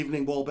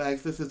Evening,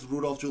 Ballbags. This is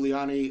Rudolph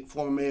Giuliani,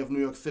 former mayor of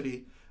New York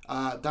City.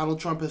 Donald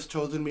Trump has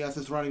chosen me as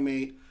his running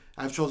mate.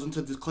 I've chosen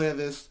to declare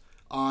this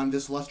on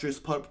this illustrious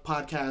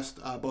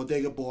podcast,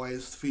 Bodega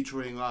Boys,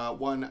 featuring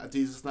one,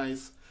 Desus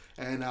Nice,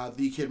 and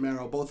the KID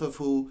MERO, both of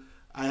who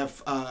I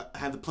have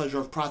had the pleasure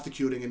of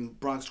prosecuting in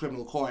Bronx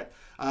criminal court.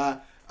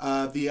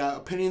 The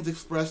opinions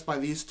expressed by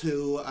these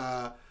two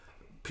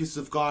pieces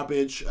of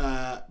garbage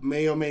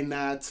may or may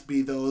not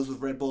be those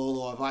of Red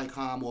Bull or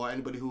Viacom or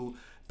anybody who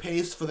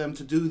pays for them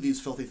to do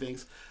these filthy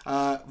things.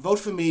 Vote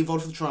for me,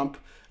 vote for Trump,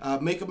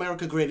 make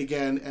America great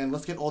again, and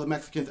let's get all the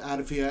Mexicans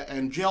out of here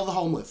and jail the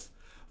homeless.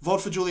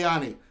 Vote for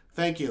Giuliani.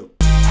 Thank you.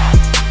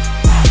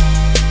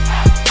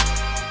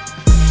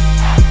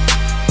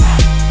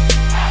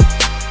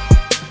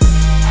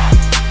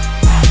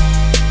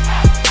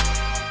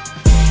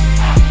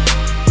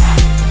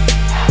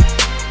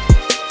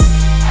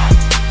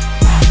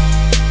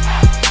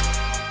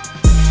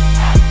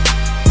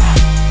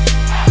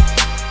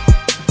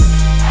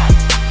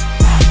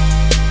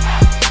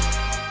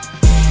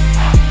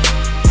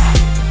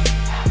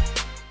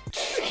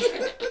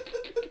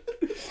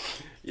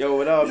 Yo,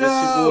 what up? It's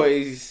your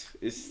boys.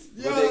 It's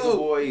Bodega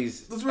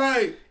Boys. That's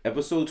right.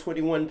 Episode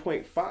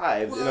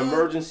 21.5, an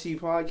emergency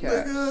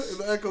podcast. Nigga, in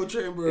the echo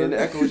chamber. In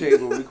the echo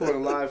chamber,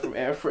 recording live from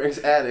Anne Frank's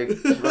attic.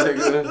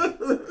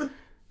 Nigga.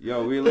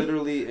 Yo, we're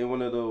literally in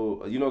one of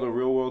the, the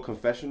Real World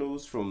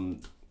Confessionals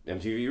from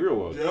MTV Real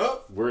World.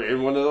 Yep. We're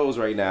in one of those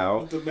right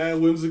now. The mad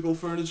whimsical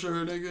furniture,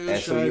 nigga.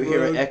 And so you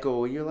hear an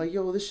echo and you're like,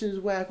 yo, this shit is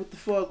whack. What the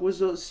fuck? Where's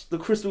the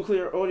crystal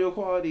clear audio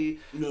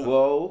quality? Yeah.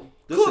 Well,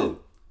 listen. Cool.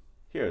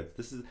 Here,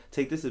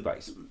 take this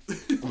advice.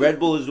 Red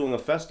Bull is doing a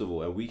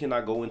festival, and we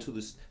cannot go into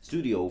the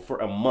studio for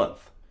a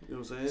month. You know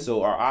what I'm saying?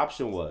 So our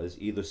option was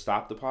either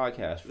stop the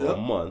podcast for a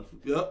month,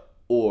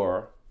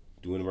 or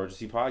do an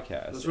emergency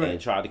podcast and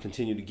try to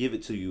continue to give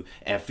it to you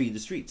and feed the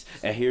streets.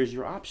 And here's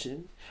your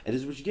option, and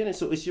this is what you're getting.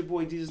 So it's your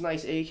boy Desus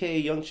Nice, a.k.a.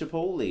 Young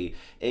Chipotle,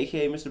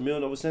 a.k.a. Mr.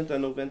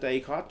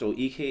 1994,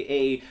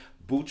 a.k.a.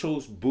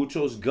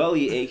 Buchos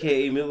Gully,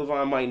 a.k.a.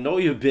 Milovan Might Know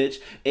Your Bitch,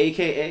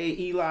 a.k.a.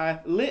 Eli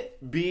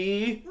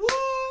Litby.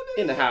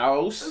 In the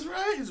house. That's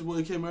right. It's your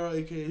boy KID MERO,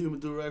 a.k.a. Human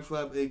Do-Rag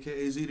Flap,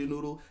 a.k.a. ZD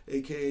Noodle,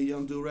 a.k.a.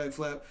 Young Do-Rag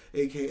Flap,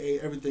 a.k.a.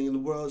 Everything in the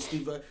World,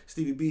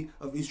 Stevie B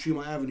of East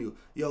Tremont Avenue.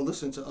 Yo,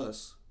 listen to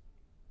us.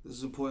 This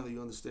is important that you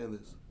understand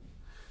this.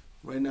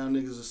 Right now,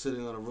 niggas are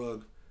sitting on a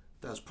rug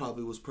that's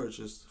probably was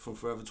purchased from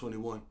Forever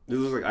 21. This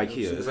looks like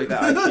IKEA. It's like the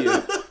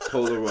IKEA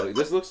polar rug.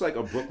 This looks like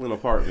a Brooklyn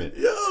apartment.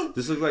 Yo,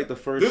 this looks like the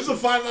first. This is a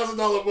 $5,000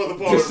 month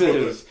apartment. This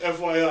is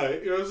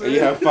FYI. You know what I'm saying? And you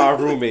have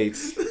 5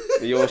 roommates.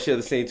 And you all share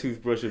the same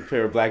toothbrush and a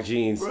pair of black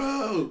jeans.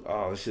 Bro.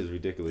 Oh, this shit is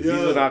ridiculous. Yo.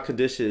 These are not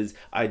conditions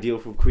ideal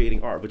for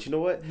creating art. But you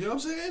know what? You know what I'm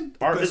saying?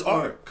 Art is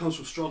art. Comes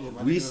from struggle,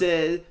 man. We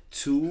said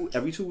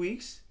every 2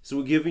 weeks. So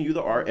we're giving you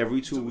the art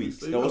every 2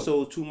 weeks. And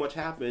also, too much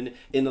happened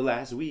in the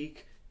last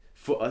week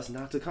for us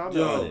not to comment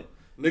on it.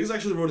 Niggas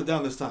actually wrote it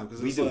down this time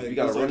because we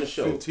gotta run the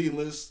show. 15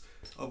 lists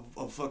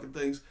of fucking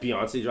things.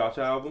 Beyonce dropped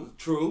the album.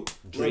 True.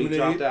 Drake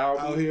dropped the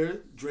album. Out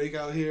here. Drake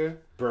out here.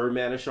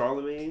 Birdman and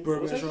Charlemagne.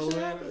 Yo, there's a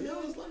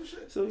lot of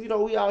shit. So,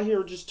 we out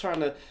here just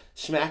trying to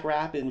smack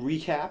rap and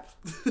recap.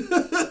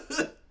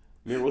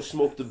 Mero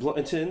smoked the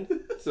Blunton,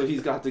 so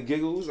he's got the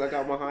giggles. I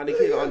got my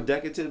Heineken on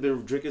Decadent,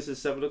 been drinking since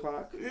 7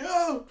 o'clock.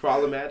 Yo.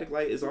 Problematic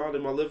light is on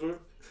in my liver.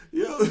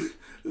 Yo,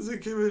 this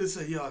nigga came in and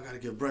said, yo, I gotta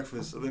get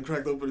breakfast. And then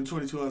cracked open a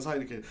 22-ounce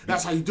Heineken.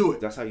 That's how you do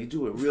it. That's how you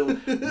do it.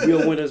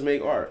 Real winners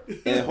make art.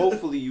 And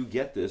hopefully you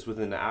get this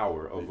within an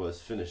hour of us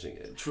finishing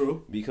it.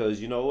 True.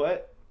 Because you know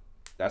what?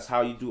 That's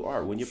how you do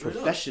art. When you're Straight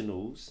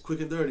professionals. Up.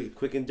 Quick and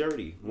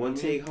dirty. One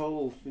take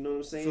hove. You know what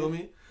I'm saying? Feel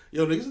me?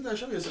 Yo, niggas did that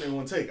show yesterday in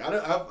one take.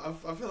 I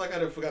feel like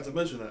I forgot to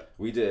mention that.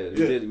 We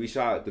did. We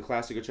shot the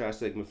classic or trash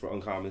segment for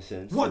Uncommon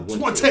Sense. One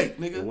take,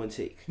 nigga. In one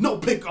take. No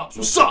pickups.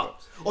 What's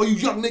up? All you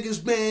young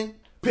niggas, man,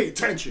 pay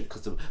attention.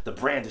 Because the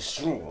brand is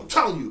strong. I'm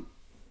telling you.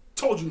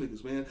 Told you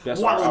niggas, man.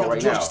 Best wallet got right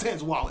the George now.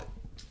 Costanza wallet.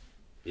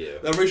 Yeah.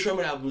 That Ray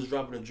Sherman album is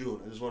dropping in June.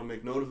 I just want to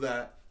make note of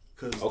that.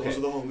 Because those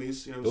are the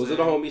homies. You know what I'm saying? Those are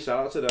the homies.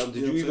 Shout out to them.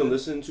 Did you even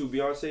listen to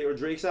Beyonce or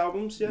Drake's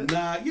albums yet?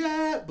 Not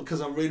yet.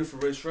 Because I'm waiting for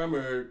Ray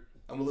Sherman.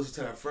 I'm going to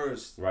listen to that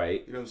first.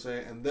 Right. You know what I'm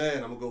saying? And then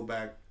I'm going to go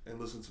back and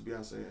listen to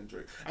Beyonce and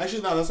Drake.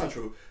 Actually, no, that's not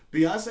true.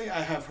 Beyonce,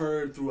 I have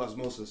heard through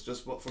osmosis,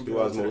 just from Beyonce. Through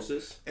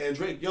osmosis? And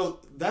Drake, yo,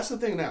 that's the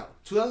thing now.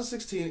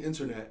 2016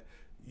 internet,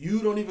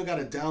 you don't even got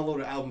to download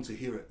an album to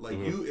hear it. Like,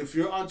 if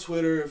you're on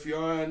Twitter, if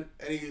you're on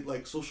any,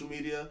 social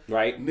media,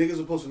 right, niggas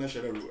are posting that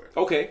shit everywhere.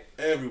 Okay.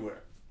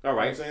 Everywhere. All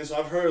right. You know what I'm saying? So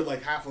I've heard,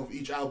 half of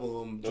each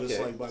album just,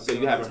 by So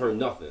you haven't heard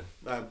nothing?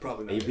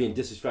 Probably not. And you're being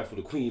disrespectful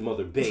to Queen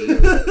Mother Babe.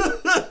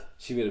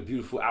 She made a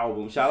beautiful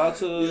album. Shout out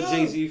to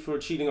Jay-Z for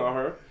cheating on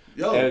her.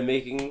 And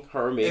making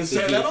her make this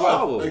beautiful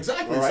album.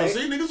 Exactly. Right? So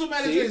see, niggas are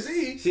mad at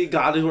Jay-Z. See,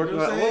 God is working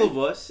on all of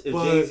us. If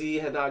Jay-Z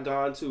had not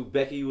gone to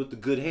Becky with the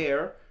good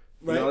hair,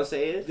 you know what I'm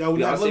saying?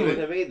 Beyonce would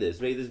have made this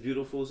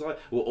beautiful song.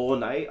 Well, All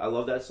Night, I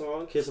love that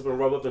song. Kiss Up and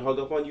Rub Up and Hug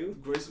Up on You.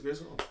 Great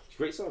song.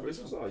 Great song.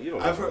 You know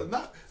I've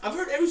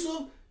heard every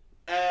song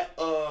at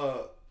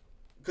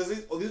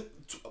Because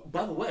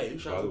by the way,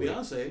 shout out to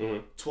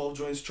Beyonce, 12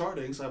 joints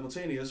charting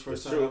simultaneous,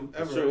 first time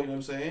ever. You know what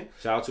I'm saying?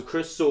 Shout out to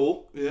Chris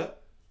Sewell. Yeah.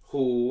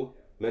 Who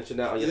mentioned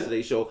that on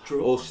yesterday's show.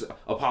 True. Oh,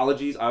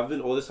 apologies. All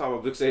this time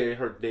I've been saying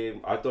her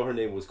name. I thought her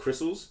name was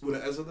Crystals. With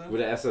an S at the end?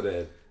 With an S at the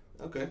end.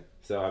 Okay.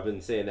 So I've been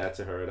saying that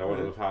to her, and I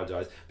want to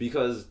apologize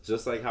because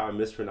just like how I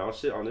mispronounce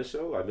shit on this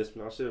show, I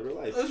mispronounce shit in real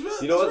life.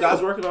 You know what?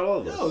 God's working on all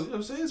of us. Yo, you know what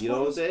I'm saying? You know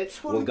what I'm saying?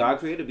 When God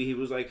created me, He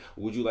was like,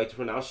 "Would you like to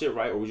pronounce shit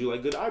right, or would you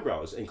like good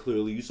eyebrows?" And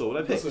clearly, you saw what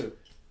I picked. Listen,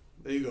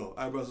 there you go.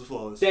 Eyebrows are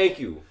flawless. Thank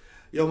you.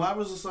 Yo, my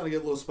eyebrows are starting to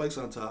get little spikes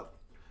on top,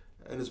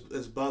 and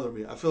it's bothering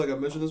me. I feel like I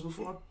mentioned this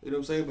before. You know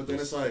what I'm saying? But then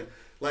it's like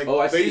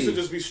they used to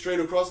just be straight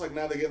across. Like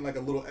now they're getting like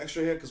a little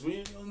extra hair because when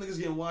you niggas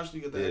getting washed,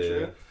 you get the extra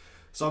hair.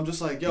 So I'm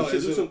just like, yo, you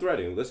should do some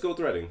threading. Let's go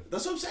threading.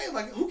 That's what I'm saying.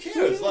 Like, who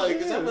cares? Like,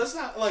 that's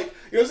not like,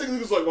 you know what I'm saying?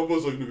 Niggas like, my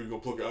brother's like, nigga, go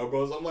pluck your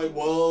eyebrows. I'm like,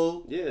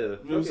 well, yeah. You know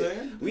what I'm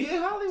saying? We in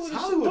Hollywood. It's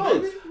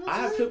Hollywood, baby. I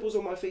have pimples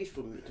on my face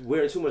from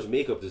wearing too much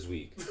makeup this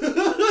week.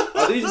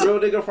 Are these real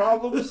nigga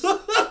problems?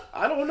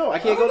 I don't know. I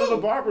can't go to the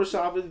barber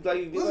shop and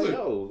like be like,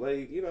 yo,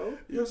 like, you know.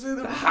 You know what I'm saying?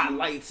 The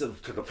highlights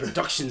of the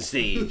production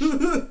stage.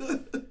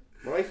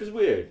 Life is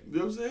weird. You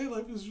know what I'm saying?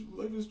 Life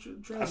is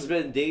tragic. I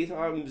spend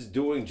daytimes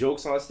doing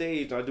jokes on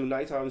stage. I do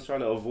nighttimes trying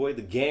to avoid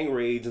the gang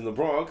raids in the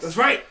Bronx. That's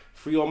right.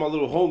 Free all my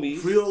little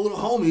homies.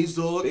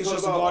 Dog. They got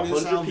about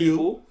 100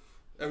 people.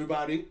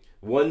 Everybody.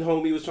 One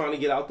homie was trying to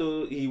get out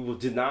he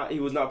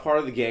was not part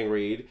of the gang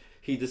raid.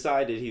 He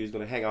decided he was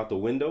going to hang out the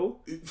window.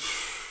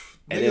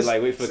 And then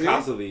like wait for the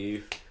cops to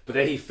leave. But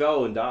then he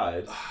fell and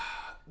died.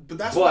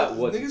 But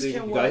what niggas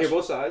can't watch. You gotta hear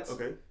both sides.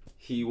 Okay.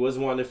 He was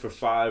wanted for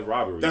 5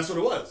 robberies. That's what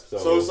it was.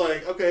 So it's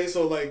like, okay,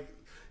 so like,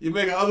 you're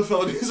making other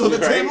felonies on the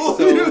table.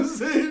 So you know what I'm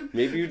saying?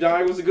 Maybe you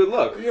dying was a good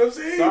luck. You know what I'm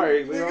saying?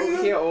 Sorry, we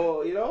can't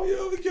all, you know?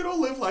 We can't all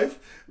live life.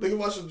 They can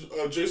watch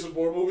a Jason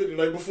Bourne movie the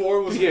night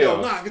before. Was like,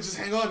 yo, I can just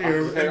hang on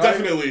here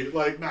indefinitely.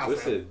 Like, nah,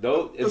 listen,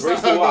 don't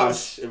embrace the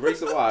wash. Embrace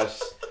the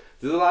wash.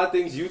 There's a lot of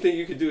things you think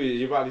you can do.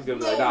 Your body's gonna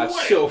be like, nah,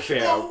 chill,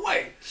 fam. No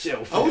way.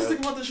 Chill, fam. I was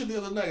thinking about this shit the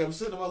other night. I'm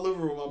sitting in my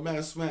living room, I'm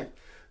mad smacked.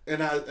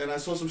 And I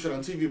saw some shit on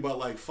TV about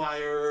like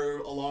fire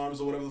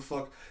alarms or whatever the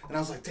fuck. And I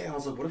was like, damn,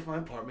 what if my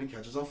apartment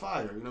catches on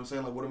fire? You know what I'm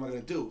saying? Like, what am I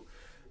going to do?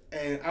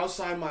 And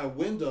outside my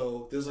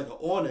window, there's like an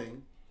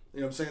awning, you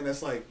know what I'm saying?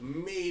 That's like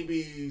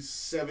maybe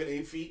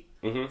 7-8 feet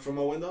from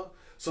my window.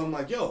 So I'm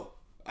like, yo,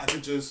 I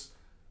could just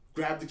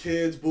grab the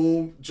kids,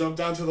 boom, jump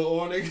down to the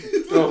awning.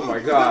 Oh my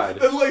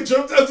God. And like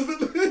jump down to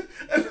the,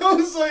 and I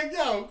was like,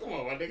 yo, come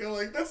on, my nigga.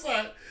 Like,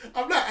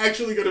 I'm not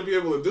actually going to be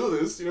able to do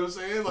this. You know what I'm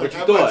saying? Like,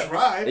 I might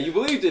try. And you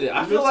believed in it.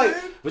 I feel like,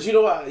 but you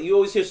know what? You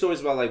always hear stories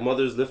about like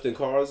mothers lifting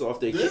cars off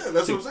their kids. Yeah,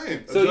 that's what I'm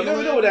saying. So you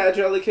never know when that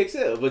adrenaline kicks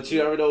in, but you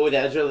never know when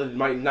that adrenaline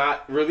might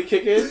not really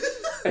kick in.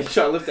 And you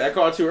try to lift that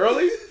car too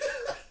early.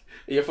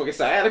 And your fucking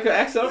sciatica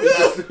acts up.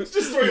 Yeah,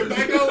 just throw your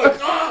back out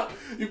like,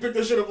 you pick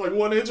that shit up like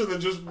 1 inch and then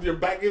just your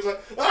back is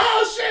like,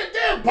 oh shit,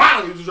 damn,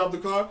 bang, you just drop the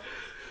car.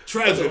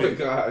 Tragedy. Oh my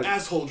God.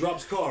 Asshole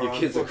drops car. Your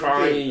kids are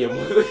crying. Your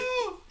mother. Mero,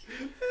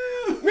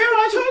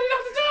 I told you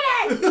not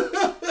to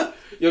do that.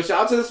 Yo,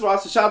 shout out to the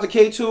sponsor. Shout out to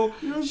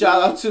K2.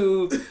 Shout out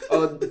to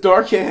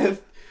Darkhand.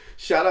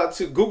 Shout out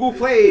to Google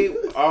Play.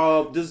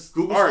 This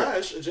Google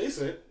slash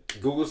adjacent.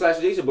 Google slash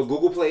adjacent, but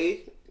Google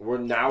Play. We're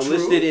now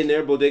listed in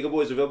there. Bodega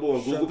Boys available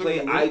on Google Play,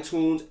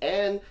 iTunes,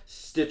 and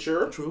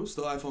Stitcher. True.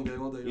 Still iPhone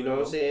game all day. You know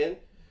what I'm saying?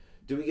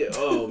 Do we get...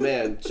 Oh,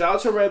 man. Shout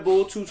out to Red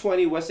Bull,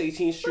 220 West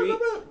 18th Street.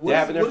 They're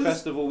having their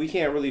festival. We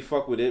can't really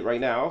fuck with it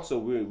right now. So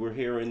we're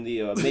here in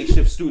the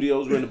makeshift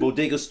studios. We're in the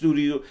Bodega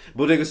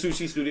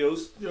Sushi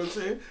Studios. You know what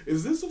I'm saying?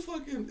 Is this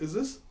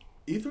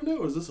Ethernet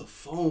or is this a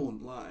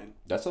phone line?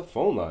 That's a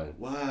phone line.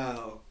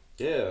 Wow.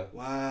 Yeah.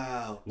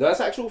 Wow. No,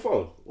 that's actual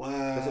phone. Wow.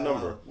 That's a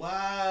number.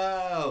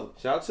 Wow.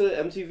 Shout out to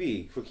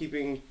MTV for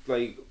keeping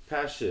like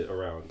past shit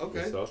around. Okay.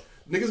 And stuff.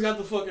 Niggas got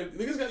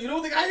you know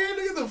what they got here?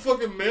 Niggas the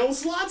fucking mail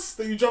slots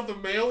that you drop the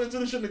mail into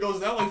the shit and it goes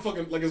down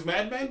like it's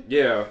Mad Men.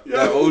 Yeah.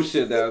 That old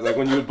shit that like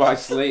when you would buy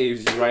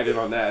slaves, you write it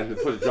on that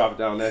and drop it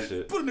down that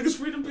shit. Put niggas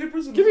freedom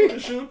papers in the fucking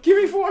shit. Give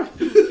me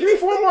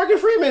four Morgan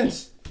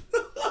Freemans.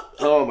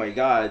 Oh my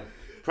God.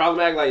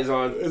 Problematic light is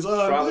on. It's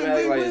on.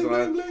 Problematic light is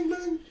on. Bling, bling,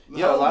 bling.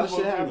 Yeah, a lot of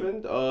shit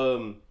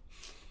happened.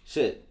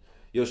 Shit.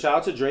 Yo, shout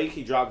out to Drake.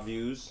 He dropped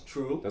Views.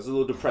 True. That's a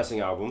little depressing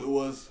album. It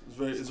was.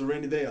 It's a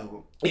rainy day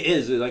album. It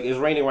is. It's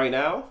raining right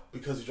now.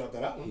 Because he dropped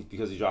that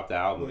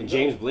album. And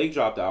James Blake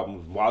dropped the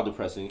album. Wild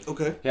depressing.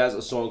 Okay. He has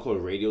a song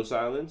called Radio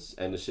Silence.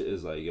 And the shit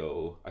is like,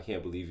 yo, I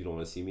can't believe you don't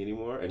want to see me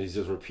anymore. And he's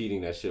just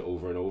repeating that shit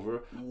over and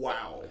over.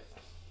 Wow.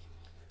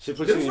 Shit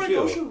puts you in Frank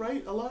Ocean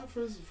write a lot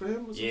for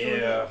him?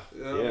 Yeah,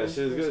 shit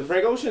is good.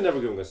 Frank Ocean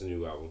never giving us a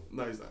new album.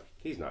 No, he's not.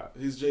 He's not.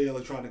 He's Jay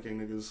Electronicing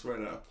niggas right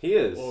now. He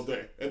is. All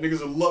day. And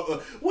niggas are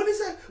love. What is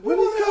that? What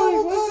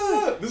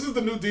is that? This is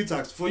the new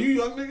Detox. For you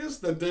young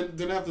niggas that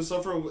didn't have to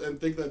suffer and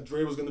think that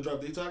Dre was going to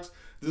drop Detox,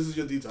 this is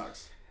your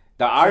Detox.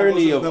 The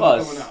irony of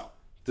us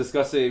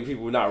discussing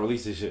people not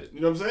releasing shit. You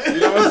know what I'm saying?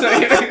 You know what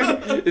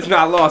I'm saying? It's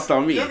not lost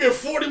on me. You'll get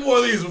 40 more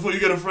of these before you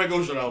get a Frank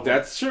Ocean album.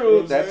 That's true.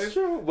 You know that's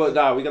true. But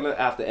nah, we're going to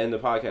have to end the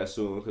podcast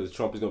soon because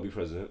Trump is going to be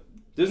president.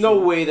 There's no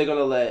way they're going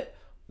to let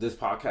this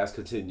podcast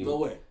continue. No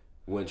way.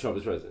 When Trump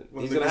is president.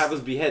 He's going to have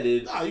us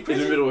beheaded in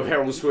the middle of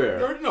Herald Square.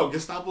 You already know.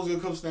 Gestapo's going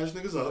to come snatch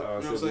niggas up. You know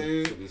what I'm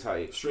saying? Should be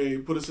tight.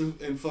 Straight put us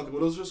in fucking,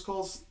 what those just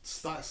called?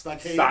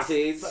 Stockades. They're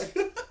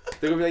going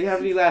to be like, you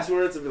have any last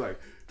words? And be like,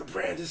 the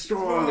brand is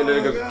strong. And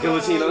then they're going to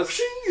guillotine us.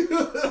 They're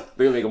going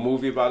to make a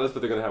movie about us,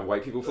 but they're going to have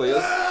white people play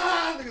us.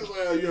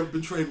 Niggas like, you have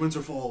betrayed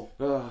Winterfall.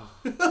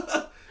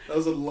 That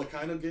was a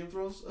kind of Game of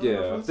Thrones. Yeah.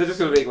 Reference. They're just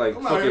going to make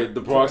like, fucking,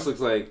 the Bronx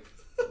looks like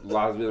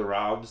Las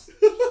Miserables.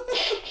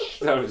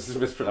 I just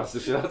mispronounced the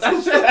shit out of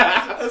that shit.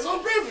 That's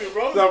on brand for you,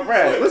 bro. It's on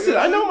brand. Listen,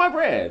 I know my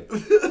brand.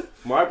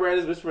 My brand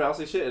is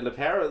mispronouncing shit, and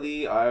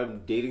apparently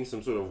I'm dating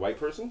some sort of white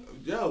person.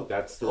 Yo,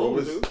 that's the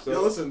rumor too. So.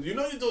 Yo, listen, you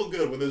know you're doing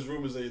good when there's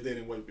rumors that you're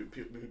dating white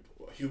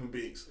human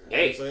beings. You know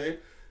what I'm saying? You know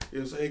what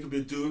I'm saying? It could be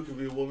a dude, it could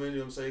be a woman, you know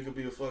what I'm saying? It could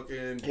be a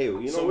fucking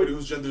somebody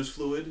whose gender is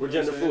fluid. We're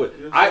gender fluid.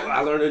 You know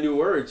I learned a new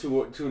word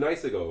two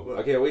nights ago. What?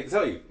 I can't wait to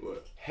tell you.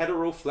 What?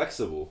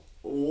 Heteroflexible.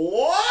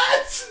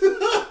 What?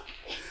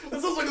 That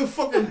sounds like a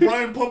fucking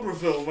Brian Pumper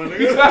film, my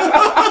nigga.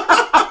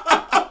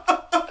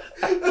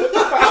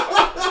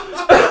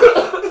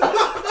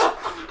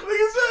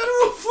 Nigga's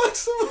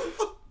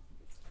heteroflexible.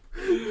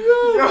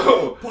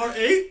 Yo. Part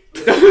 8?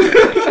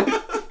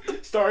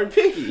 Starring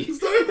Piggy.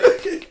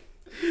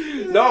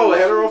 No,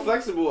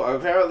 heteroflexible.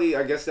 Apparently,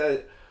 I guess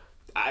that's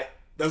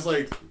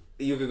like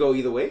you could go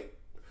either way.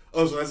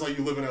 Oh, so that's like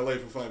you live in LA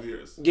for 5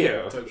 years.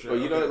 Yeah. Type shit. Or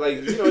you know,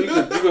 like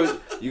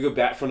you could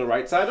bat from the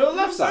right side or the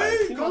left side.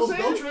 You know what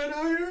I'm saying?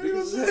 Out here, you know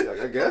what I'm saying?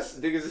 I guess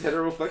niggas is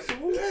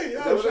heteroflexible. Hey,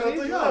 yo, shout out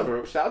to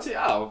y'all. Shout out to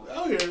y'all.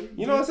 Out here.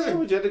 You know what I'm saying?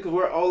 We're gender because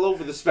we're all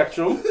over the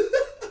spectrum.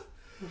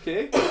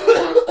 Okay.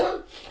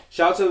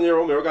 Shout out to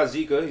Mero. Mero got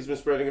Zika. He's been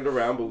spreading it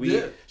around, but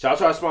shout out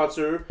to our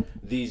sponsor,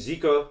 the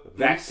Zika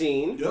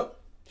vaccine. Yep.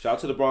 Shout out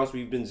to the Bronx.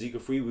 We've been Zika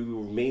free. We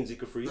will remain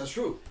Zika free. That's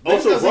true.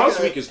 Also, Bronx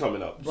Week is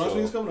coming up. Bronx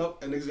Week is coming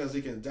up, and niggas got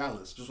Zika in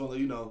Dallas. Just want to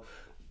let you know.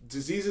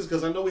 Diseases,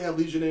 because I know we have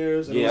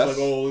Legionnaires, and it's like,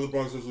 oh, the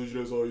Bronx has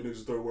Legionnaires, oh, you niggas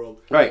is third world.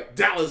 Right.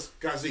 Dallas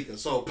got Zika,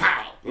 so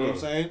pow. You know what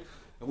I'm saying?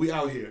 And we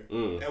out here.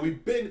 And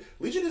we've been,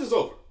 Legionnaires is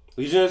over.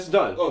 Legionnaires is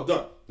done. Oh,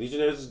 done.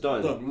 Legionnaires is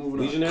done.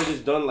 Legionnaires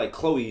is done like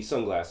Chloe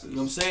sunglasses. You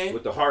know what I'm saying?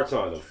 With the hearts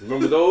on them.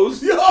 Remember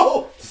those?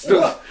 Yo!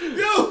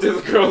 There's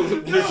a girl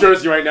in New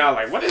Jersey right now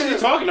like, what is he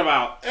talking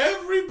about?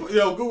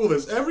 Yo, Google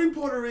this. Every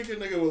Puerto Rican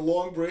nigga with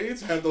long braids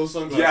had those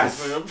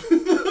sunglasses. Yes.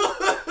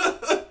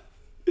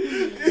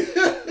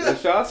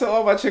 Shout out to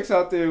all my chicks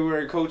out there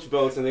wearing Coach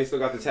belts and they still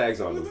got the tags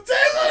on them. With the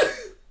tags on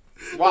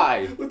it?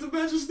 Why? With the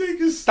matching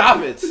sneakers.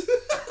 Stop it.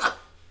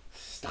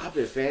 Stop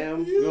it,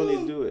 fam. You don't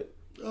need to do it.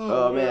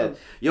 Oh man.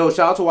 Yo,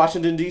 shout out to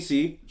Washington,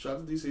 D.C. Shout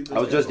out to D.C. I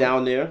was just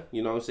down there.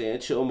 You know what I'm saying?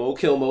 Chill mo,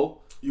 kill mo.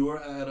 You were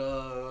at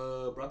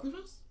Broccoli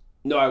Fest?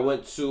 No, I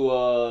went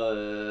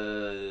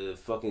to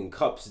fucking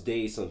Cups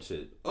Day some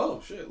shit.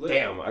 Oh shit! Lit.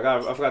 Damn, I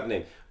forgot the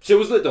name. Shit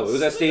was lit though. It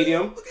was at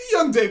Stadium. Look at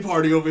Young Day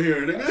Party over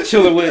here, nigga.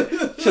 Chilling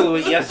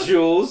with Yes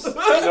Jules. You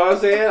know what I'm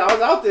saying? I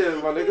was out there,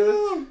 my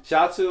nigga.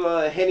 Shout out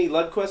to Henny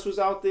Ludquist was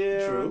out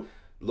there. True.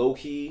 Low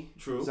Key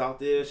was out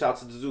there. Shout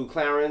out to the dude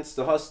Clarence,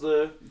 the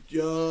Hustler.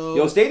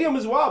 Yo, Stadium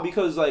is wild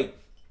because like,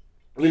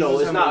 you know,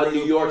 it's not a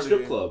New York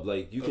strip club.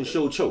 Like you can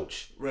show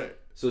choach. Right.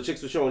 So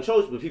chicks were showing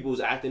choach, but people was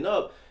acting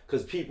up.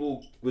 Because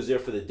people was there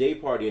for the day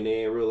party and they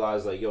didn't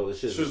realize like, yo, this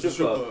shit's a strip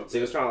club. So they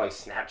was trying to like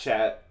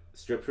Snapchat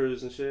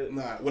strippers and shit.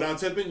 Nah, without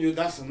tipping,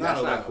 that's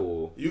not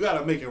cool. You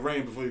gotta make it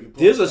rain before you can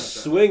pull. There's a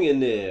swing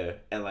in there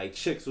and like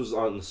chicks was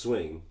on the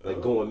swing,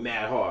 like going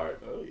mad hard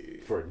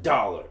for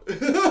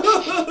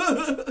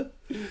 $1.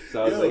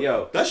 So I was like,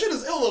 yo. That shit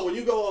is ill though when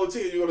you go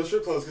OT and you go to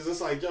strip clubs because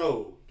it's like,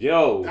 yo,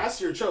 that's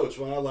your choach,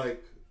 man.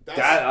 Like,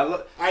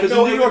 because in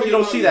New York you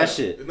don't see that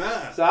shit.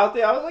 Nah. So out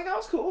there I was like, that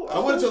was cool. I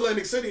went to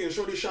Atlantic City and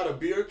Shorty shot a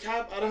beer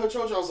cap out of her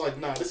choach. I was like,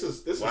 nah, this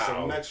is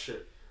some next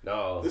shit.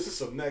 No. This is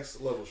some next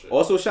level shit.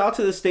 Also, shout out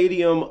to the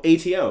Stadium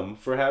ATM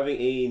for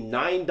having a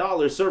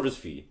 $9 service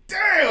fee.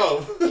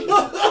 Damn!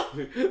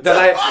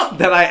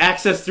 that I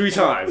accessed 3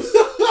 times.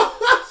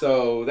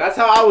 So that's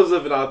how I was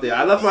living out there.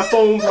 I left my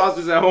phone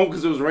processors at home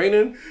because it was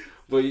raining.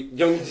 But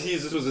young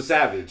Jesus was a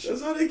savage.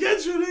 That's how they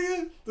get you,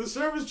 nigga. The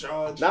service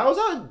charge. Now I was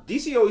out.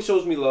 DC always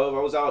shows me love.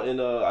 I was out in.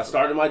 I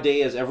started my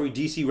day as every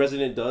DC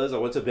resident does. I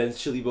went to Ben's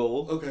Chili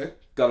Bowl. Okay.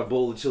 Got a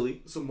bowl of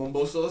chili. Some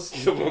mumbo sauce.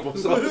 Some mumbo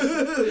sauce.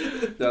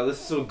 Now this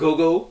is some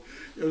go-go.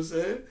 You know what I'm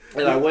saying?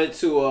 And I went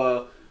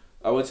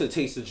to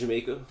Taste of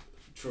Jamaica.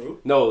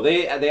 True. No,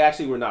 they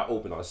actually were not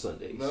open on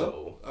Sunday. No?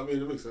 So I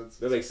mean, it makes sense.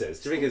 That makes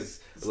sense. Jamaica's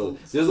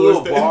there's a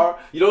little bar.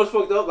 You know what's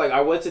fucked up? Like I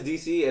went to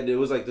DC and there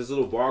was like this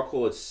little bar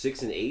called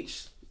 6 and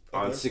H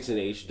on 6 and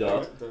H,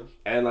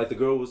 and like the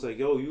girl was like,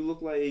 "Yo, you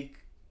look like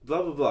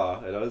blah blah blah,"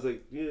 and I was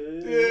like, "Yeah."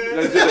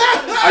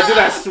 I did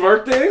that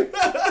smirk thing,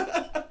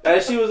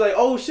 and she was like,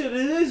 "Oh shit, it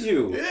is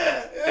you."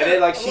 Yeah. And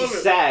then like she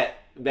sat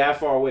that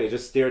far away,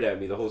 just stared at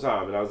me the whole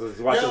time, and I was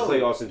just watching the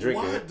playoffs and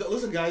drinking.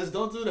 Listen, guys,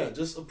 don't do that.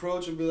 Just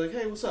approach and be like,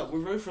 "Hey, what's up?" We're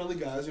very friendly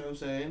guys. You know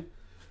what I'm saying?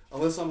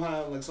 Unless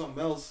somehow like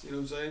something else, you know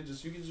what I'm saying?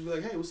 You can just be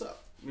like, "Hey, what's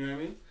up?" You know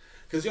what I mean?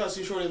 Because I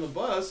see Shorty in the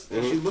bus,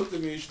 and she looked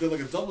at me, and she did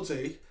like a double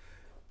take.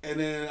 And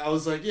then I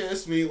was like, yeah,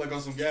 it's me, like on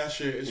some gas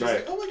shit. And she's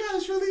like, oh my God,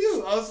 it's really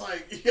you. I was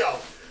like, yo,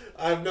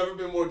 I've never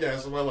been more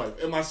gassed in my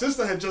life. And my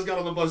sister had just got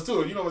on the bus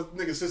too. You know what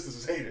niggas' sisters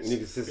is haters.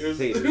 Niggas' sisters is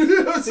haters.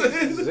 You know what I'm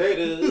saying? Sisters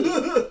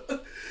haters.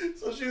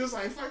 So she was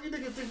like, fuck you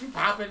niggas think you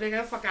poppin',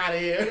 nigga. Fuck out of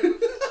here.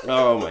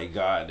 Oh my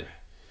god.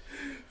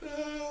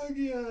 Oh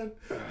god.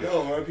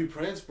 Yo, R.I.P.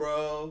 Prince,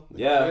 bro.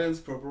 Yeah. Prince,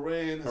 Purple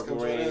Rain has come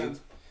to an end.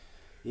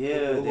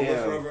 Yeah, we'll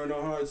damn. forever in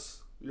our hearts.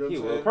 You know what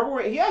I'm saying? Purple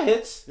Rain, yeah,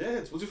 hits. Yeah,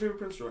 hits. What's your favorite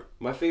Prince joint?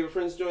 My favorite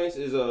Prince joints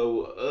is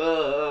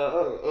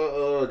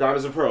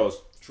Diamonds and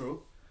Pearls.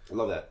 True. I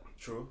love that.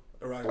 True.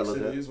 Erratic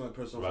City is my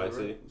personal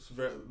favorite. It's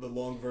the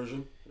long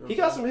version. You know he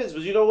got some hits,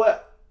 but you know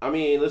what? I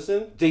mean,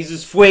 listen,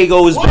 Desus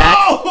Fuego is back.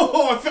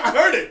 Oh, I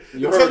heard it.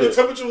 The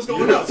temperature was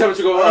going up.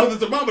 Temperature going up. The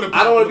thermometer.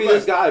 I don't want to be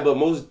this guy, but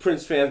most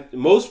Prince fans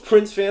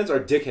are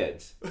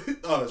dickheads.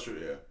 Oh, that's true.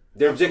 Yeah,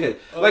 they're dickheads.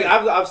 Oh, like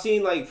I've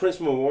seen like Prince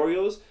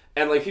memorials.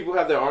 And like people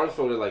have their arms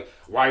folded, like,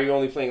 why are you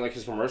only playing like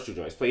his commercial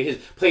joints?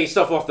 Play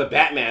stuff off the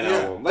Batman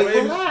album. Like,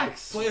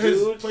 relax, play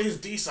his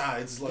D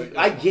sides. Like,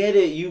 I get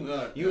it.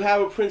 You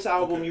have a Prince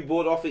album you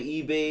bought off of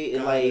eBay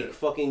in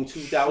fucking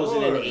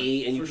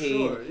 2008, and you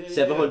paid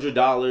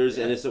 $700,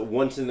 and it's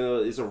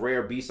it's a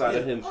rare B side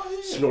of him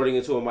snorting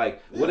into a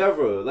mic.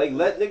 Whatever. Like,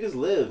 let niggas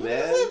live,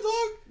 man. Live,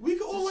 dog. We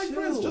could all like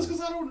Prince just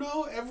because I don't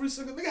know every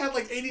single nigga had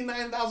like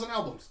 89,000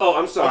 albums. Oh,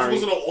 I'm sorry. I'm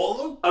supposed to know all of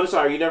them? I'm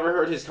sorry. You never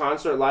heard his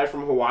concert live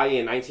from Hawaii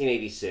in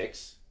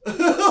 1986? And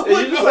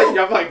you're just like,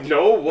 I'm like,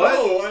 no, what?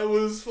 No, I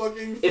was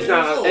fucking. It's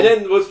not. Old. And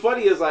then what's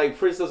funny is like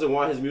Prince doesn't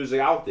want his music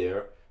out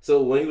there.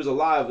 So when he was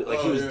alive, like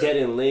he was dead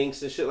in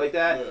links and shit like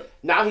that. Yeah.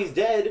 Now he's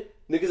dead.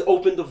 Niggas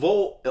opened the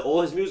vault, and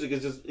all his music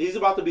is just—he's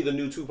about to be the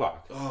new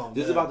Tupac. Oh,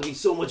 there's about to be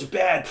so much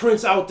bad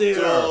Prince out there.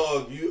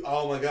 Dog,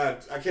 oh my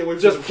god, I can't wait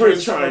for just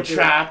Prince trying to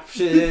trap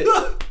shit.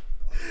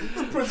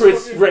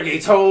 Prince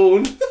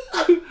reggaeton,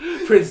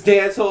 Prince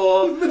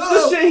dancehall,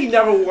 the shit he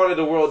never wanted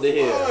the world to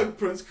hear.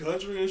 Prince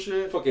country and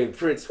shit. Fucking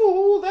Prince.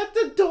 Ooh, let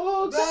the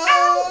dogs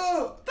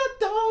out. The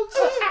dogs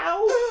are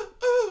out.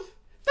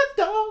 The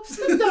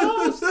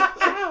dogs are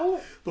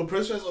out. But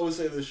Prince fans always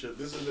say this shit.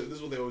 This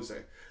is what they always say.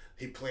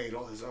 He played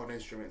all his own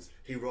instruments.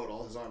 He wrote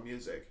all his own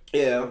music.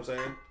 Yeah. You know what I'm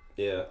saying?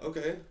 Yeah.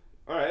 Okay.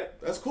 All right.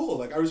 That's cool.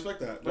 Like, I respect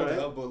that. No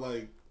doubt. But,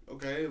 like,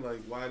 okay.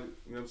 Like, why? You know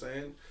what I'm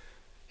saying?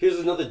 Here's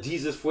another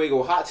Desus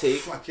Fuego hot take.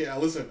 Fuck yeah.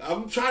 Listen,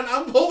 I'm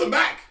holding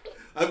back.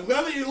 I'm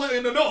glad that you're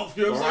letting it off.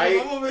 You know what I'm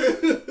saying? I'm over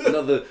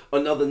here.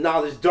 another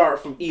knowledge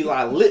dart from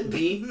Eli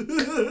Litby.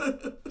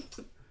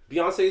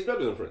 Beyonce is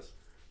better than Prince.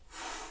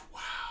 Wow.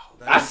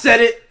 I said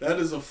it. That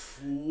is a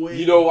fuego.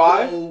 You know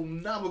why?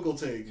 Nomical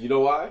take. You know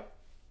why?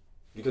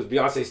 Because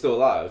Beyonce's still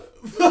alive.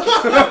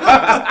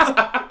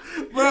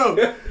 Bro,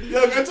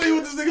 yo, can I tell you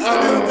what this nigga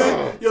said the other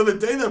day? Yo, the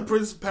day that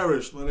Prince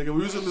perished, my nigga,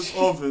 we was in this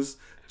office,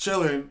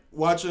 chilling,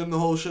 watching the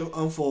whole shit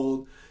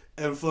unfold,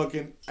 and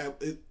fucking,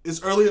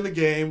 it's early in the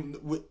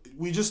game.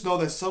 We just know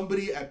that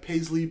somebody at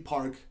Paisley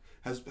Park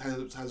has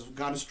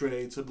gone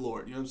astray to the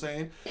Lord, you know what I'm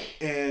saying?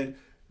 And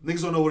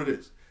niggas don't know what it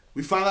is.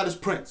 We find out it's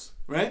Prince,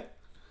 right?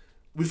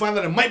 We find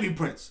out it might be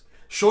Prince.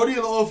 Shorty in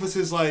the office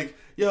is like,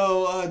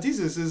 yo,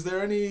 Desus, is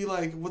there any any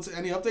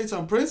updates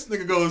on Prince?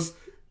 Nigga goes,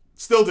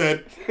 still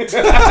dead.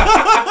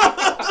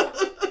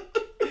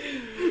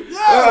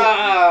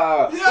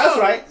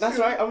 That's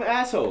right. I'm an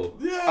asshole.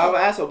 Yeah. I'm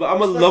an asshole, but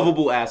I'm a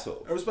lovable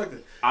asshole. I respect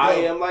it.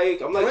 I'm like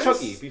Prince?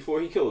 Chucky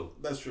before he killed.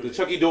 That's true. The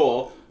Chucky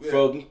doll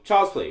from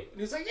Child's Play.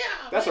 And he's like,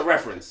 yeah. That's a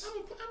reference.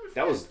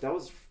 That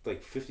was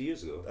like 50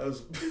 years ago. That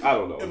was. I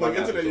don't know. In like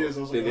internet years,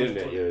 I was like, in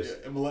internet years.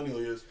 Yeah, in millennial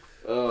years.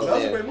 That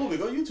was a great movie.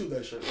 Go YouTube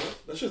that shit, man.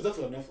 That shit's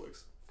definitely on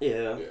Netflix.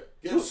 Yeah.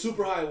 Get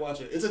super high and watch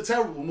it. It's a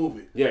terrible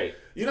movie. Yeah.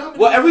 You know.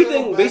 Well,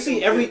 everything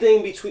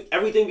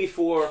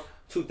before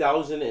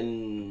 2000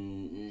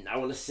 and I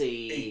want to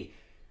say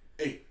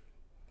eight.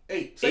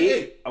 Say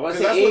eight. I want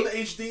to say 8. That's when the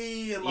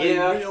HD and like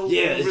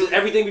real.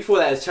 Everything before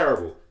that is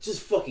terrible.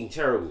 Just fucking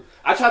terrible.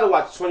 I tried to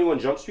watch 21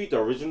 Jump Street, the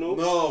original.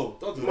 No,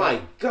 don't do that.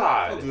 My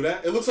God. Don't do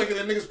that. It looks like the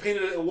niggas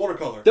painted it in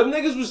watercolor. Them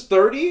niggas was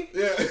 30?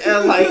 Yeah.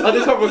 And like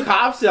undercover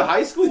cops in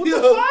high school? What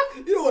the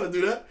fuck? You don't want to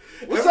do that.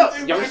 What's up,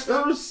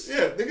 youngsters?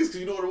 Yeah, niggas, because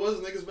you know what it was?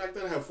 Niggas back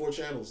then had 4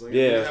 channels. Like,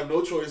 yeah. They have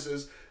no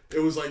choices. It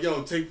was like,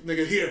 yo, take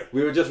nigga here.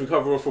 We were just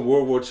recovering from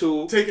World War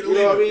II. Take it or leave it.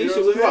 You know what I mean?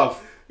 Shit was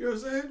rough. You know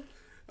what I'm saying?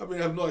 I mean,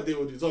 I have no idea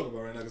what you're talking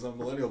about right now because I'm a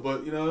millennial,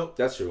 but you know.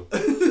 That's true.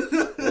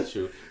 That's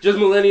true. Just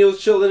millennials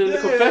chilling in the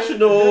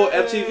confessional,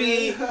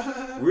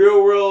 MTV,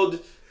 Real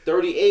World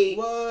 38,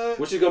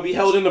 which is going to be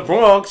held in the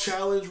Bronx.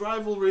 Challenge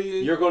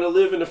rivalry. You're going to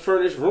live in a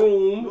furnished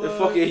room in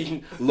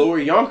fucking Lower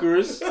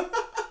Yonkers.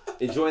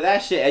 Enjoy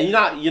that shit. And you're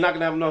not going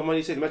to have enough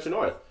money to take the Metro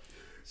North.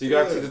 So you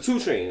got to take the 2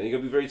 train and you're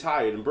going to be very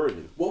tired and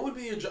burdened. What would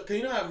be your job? Can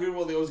you not have Real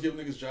World, they always give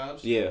niggas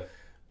jobs? Yeah.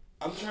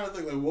 I'm trying to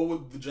think, like, what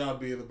would the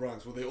job be in the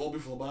Bronx? Would they all be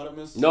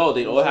phlebotomists? No,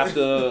 they'd all have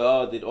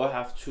to. They'd all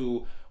have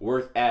to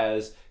work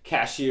as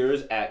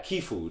cashiers at Key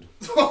Food,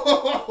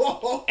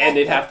 and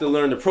they'd have to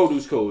learn the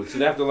produce code. So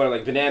they have to learn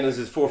like bananas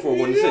is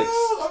 4416,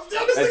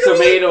 and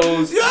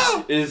tomatoes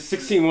is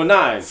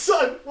 1619.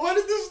 Son, why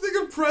did this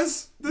nigga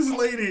impress this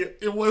lady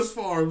in West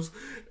Farms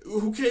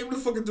who came to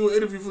fucking do an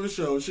interview for the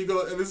show. She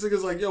go, and this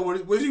nigga's like, yo,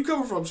 where you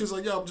coming from? She's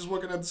like, yo, I'm just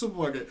working at the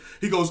supermarket.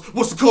 He goes,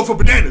 what's the code for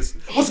bananas?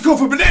 What's the code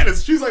for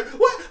bananas? She's like,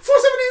 what?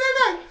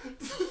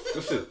 $4.79.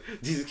 Listen,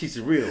 Jesus keeps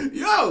it real.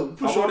 Yo,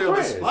 put you on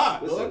the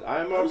spot. Listen,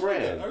 I'm on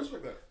brand. I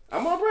respect that.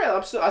 I'm on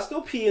brand. I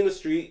still pee in the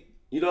street.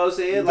 You know what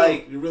I'm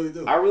saying? You really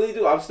do. I really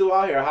do. I'm still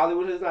out here.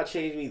 Hollywood has not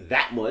changed me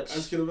that much.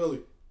 Ask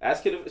Kidavelli.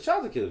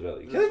 Shout out to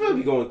Kidavelli. Kidavelli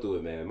be going through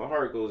it, man. My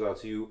heart goes out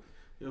to you.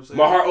 You know what I'm saying?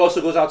 My heart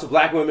also goes out to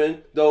black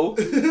women, though.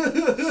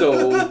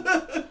 So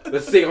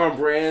let's stay on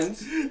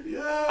brand.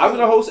 Yeah. I'm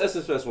gonna host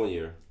Essence Fest one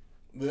year.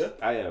 Yeah,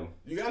 I am.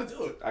 You gotta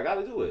do it. I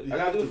gotta do it. I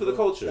gotta do it for the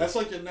culture. That's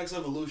like your next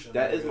evolution.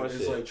 That is my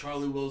shit. It's like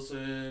Charlie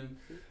Wilson,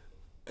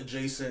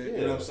 adjacent. Yeah.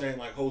 You know what I'm saying?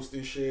 Like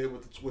hosting shit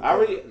with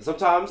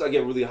sometimes I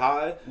get really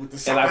high with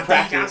the and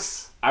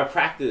I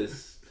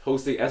practice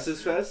hosting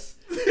Essence Fest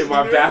in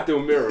my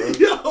bathroom mirror.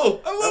 Yo,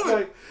 I love it.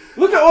 Like,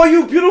 look at all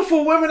you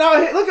beautiful women out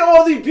here. Look at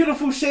all these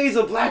beautiful shades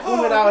of black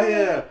women out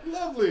here.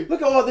 Lovely.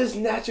 Look at all this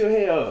natural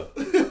hair.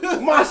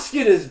 My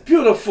skin is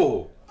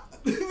beautiful.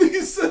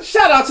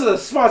 Shout out to the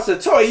sponsor,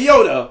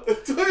 Toyota.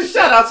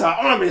 Shout out to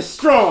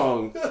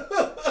Armstrong.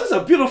 This is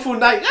a beautiful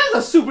night. That's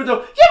a super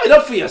dope. Give it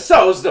up for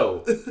yourselves,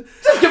 though.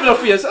 Just give it up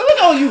for yourselves. Look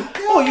at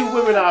all you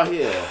women out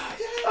here.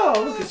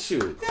 Oh, look at you.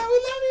 Yeah, we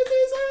love you,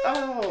 Desus.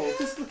 Oh,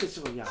 just look at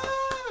you, y'all.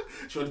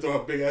 Trying to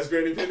throw a big ass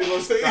granny panties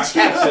on stage.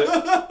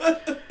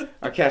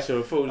 I catch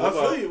her phone. I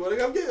feel you, but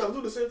I'm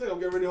doing the same thing. I'm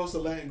getting ready to host the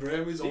Latin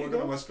Grammys. I'm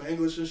working on my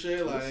Spanglish and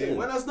shit. Like,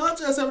 buenas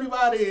noches,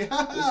 everybody.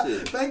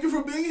 Thank you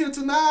for being here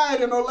tonight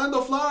in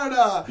Orlando,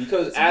 Florida.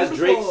 Because it's as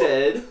beautiful.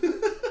 Drake said,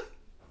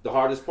 the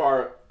hardest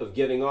part of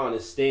getting on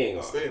is staying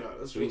on.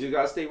 That's true. We just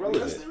gotta stay relevant. You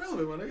gotta stay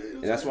relevant, my nigga.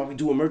 And that's why we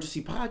do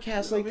emergency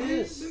podcasts like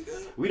this.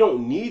 We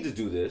don't need to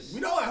do this. We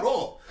don't at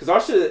all. Because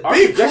our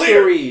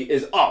trajectory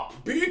is up.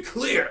 Be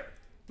clear.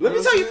 Let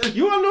me tell you,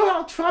 you want to know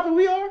how tropic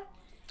we are?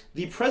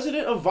 The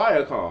president of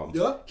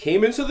Viacom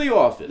came into the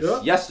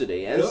office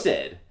yesterday and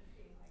said,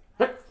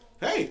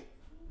 Hey,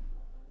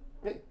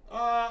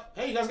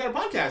 you guys got a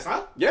podcast,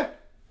 huh? Yeah.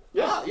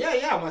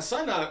 Yeah. My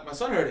son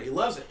heard it. He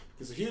loves it.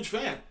 He's a huge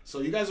fan.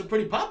 So you guys are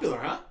pretty popular,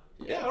 huh?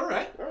 Yeah, all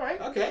right.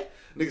 Okay.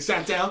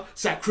 Nigga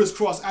sat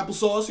crisscross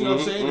applesauce, you know what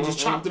I'm saying? And just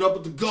chopped it up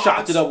with the God.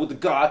 Chopped it up with the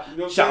God. You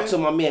know Shout out to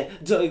my man,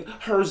 Doug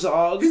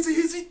Herzog.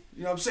 Easy.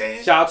 You know what I'm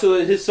saying? Shout out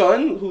to his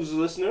son, who's a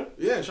listener.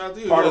 Yeah, shout out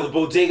to you. Part of the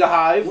Bodega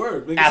Hive.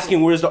 Word.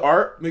 Asking where's the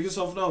art. Make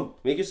yourself known.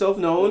 You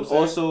know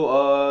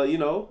also,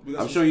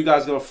 I'm sure you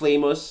guys are going to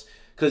flame us.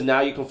 Because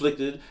now you're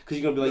conflicted. Because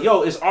you're going to be like,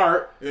 yo, it's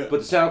art. Yeah. But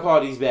the sound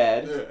quality's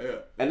bad. Yeah.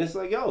 And it's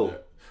like, yo. Yeah.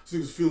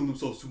 Niggas feeling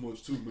themselves too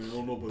much too, man. I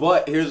don't know about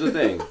But here's the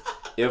thing.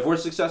 If we're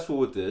successful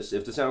with this,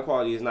 if the sound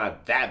quality is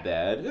not that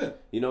bad,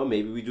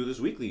 maybe we do this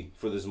weekly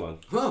for this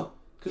month. Huh.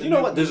 Because you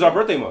know what? This is our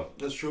birthday month.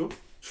 That's true.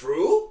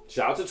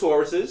 Shout out to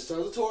Tauruses. Shout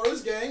out to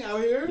Taurus gang out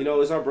here.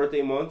 It's our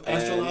birthday month.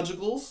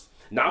 Astrologicals.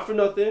 Not for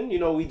nothing.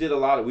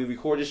 We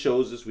recorded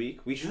shows this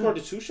week. We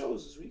recorded 2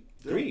 shows this week.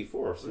 3,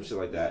 4, some shit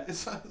like that.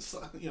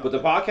 But the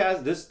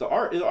podcast, the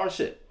art is our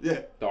shit.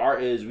 Yeah. The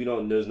art is,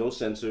 there's no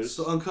censors.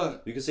 Still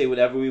uncut. We can say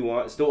whatever we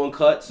want. Still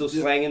uncut, still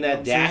slanging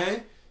that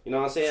DAC. You know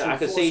what I'm saying? I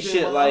could say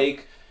shit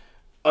like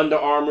Under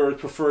Armour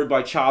preferred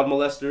by child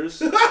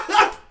molesters.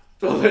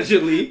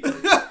 Allegedly.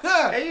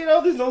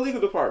 And there's no legal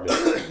department.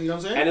 You know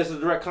what I'm saying? And it's a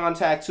direct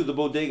contact to the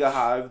Bodega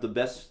Hive, the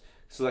best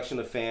selection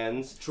of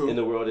fans in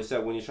the world,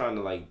 except when you're trying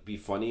to be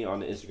funny on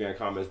the Instagram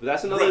comments. But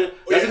that's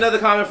another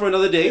comment for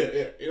another day.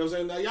 Yeah. You know what I'm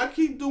saying? Now, y'all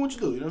keep doing what you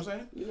do. You know what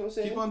I'm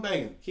saying? Keep on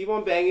banging. You know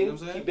what I'm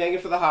saying? Keep banging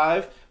for the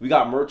Hive. We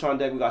got merch on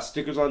deck. We got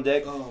stickers on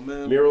deck. Oh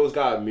man. Miro's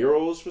got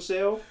murals for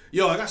sale.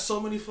 Yo, I got so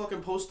many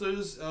fucking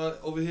posters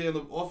over here in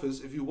the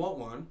office. If you want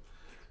one,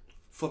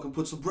 fucking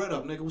put some bread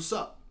up, nigga. What's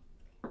up?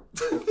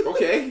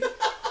 Okay.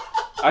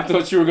 I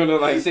thought you were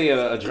gonna say an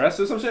address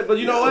or some shit, but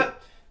you know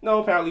what? No,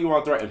 apparently you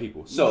want to threaten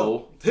people.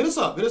 So hit us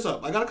up.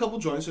 I got a couple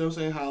joints. You know what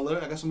I'm saying? Holler.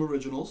 I got some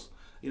originals.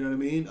 You know what I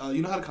mean?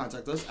 You know how to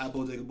contact us at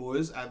Bodega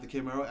Boys, at the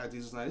KID MERO, at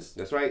Desus Nice.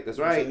 That's right.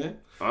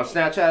 On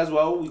Snapchat as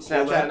well. We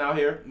Snapchatting out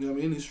here. You know what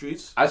I mean? These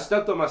streets. I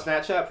stuck on my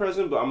Snapchat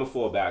present, but I'm gonna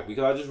fall back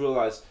because I just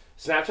realized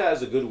Snapchat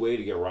is a good way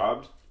to get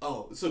robbed.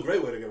 Oh, it's a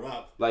great way to get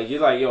robbed. You're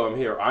like, yo, I'm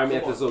here. I'm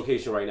at this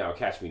location right now.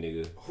 Catch me,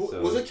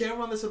 nigga. Was it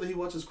Cameron that said that he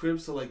watches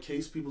cribs to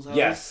case people's houses?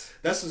 Yes.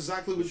 That's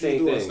exactly what you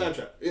do on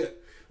Snapchat. Yeah.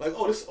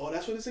 That's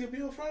where this nigga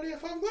be on Friday at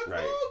 5 o'clock?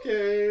 Right.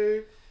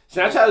 Okay.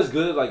 Snapchat is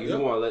good, if you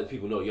want to let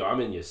people know, yo, I'm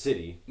in your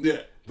city.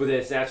 Yeah. But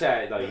then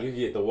Snapchat, you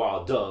get the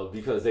wild dub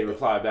because they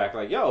reply back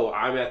yo,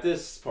 I'm at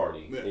this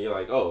party. Yeah. And you're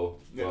like, oh,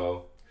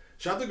 well.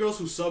 Shout out to girls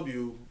who sub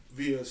you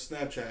via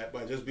Snapchat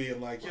by just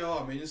being like, yo,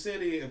 I'm in your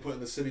city, and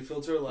putting the city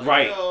filter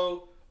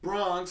yo,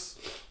 Bronx.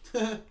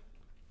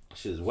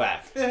 Shit is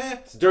whack.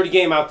 It's a dirty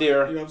game out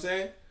there. You know what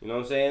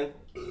I'm saying?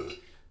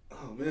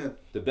 Oh man.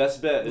 The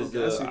best bet is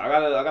I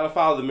gotta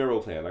follow the Mero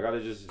plan. I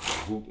gotta just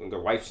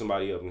wife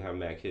somebody up and have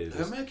mad kids.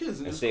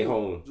 And stay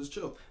home. Just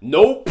chill.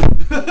 Nope.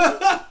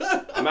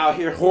 I'm out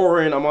here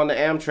whoring. I'm on the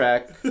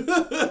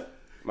Amtrak.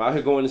 I'm out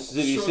here going to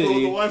city. Struggling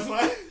with the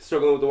Wi-Fi.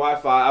 Struggling with the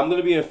Wi-Fi. I'm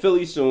gonna be in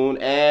Philly soon,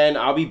 and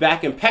I'll be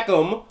back in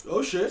Peckham.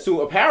 Oh shit!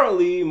 So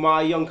apparently,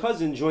 my young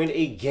cousin joined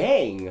a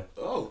gang.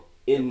 Oh.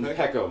 In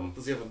Peckham.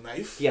 Does he have a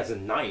knife? He has a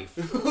knife.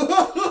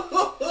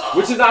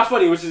 Which is not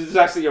funny, which is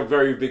actually a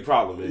very big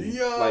problem.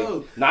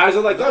 Like, knives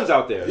are like guns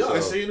out there. Yo, I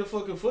seen the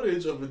fucking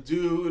footage of a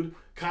dude,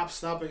 cop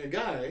stopping a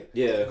guy,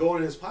 going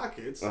in his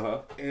pockets,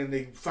 and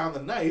they found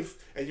the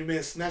knife, and your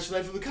man snatched the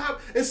knife from the cop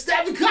and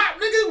stabbed the cop.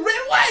 Nigga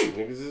ran away.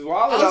 Niggas is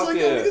wild out there. I was like,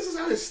 there. yo, niggas is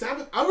out here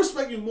stabbing. I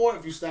respect you more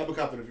if you stab a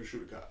cop than if you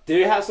shoot a cop.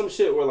 They have some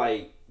shit where,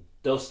 like,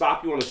 they'll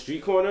stop you on a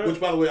street corner.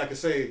 Which, by the way, I can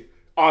say...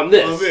 On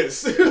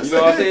this. You know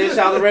what I'm saying?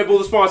 Shout out to Red Bull,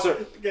 the sponsor.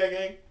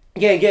 Gang.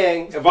 A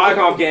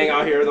Viacom gang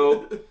out here,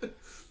 though.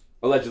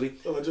 Allegedly.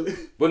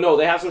 But no,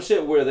 they have some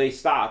shit where they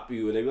stop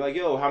you and they be like,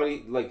 yo, how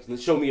many, like,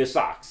 show me your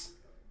socks.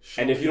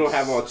 And if you don't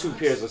have on 2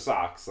 pairs of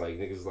socks, like,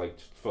 niggas, like,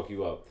 fuck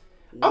you up.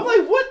 What? I'm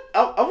like, what?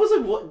 I was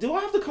like, what? Do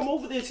I have to come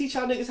over there and teach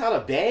y'all niggas how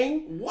to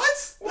bang? What?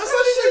 That's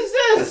what shit is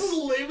this? This is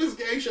the lamest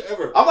gang shit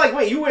ever. I'm like,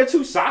 wait, you wear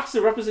 2 socks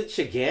to represent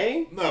your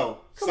gang? No.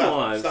 Come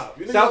on. Stop.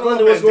 South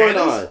London, what's going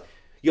on?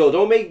 Yo,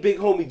 don't make big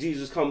homie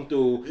Jesus come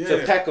through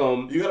to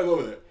Peckham. You gotta go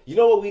over there. You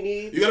know what we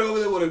need? You gotta go over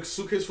there with a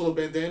suitcase full of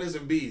bandanas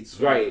and beads.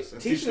 Right. And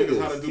teach niggas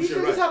how to do shit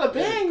right. Teach niggas how to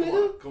bang,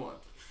 nigga. Come on.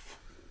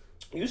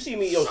 You see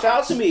me, yo,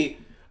 shout out to me.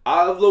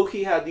 I've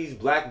low-key had these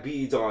black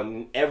beads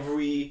on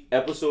every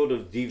episode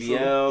of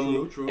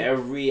DVM, true.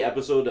 Every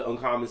episode of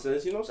Uncommon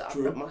Sense. You know what I'm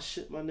saying? I rep my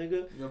shit, my nigga. You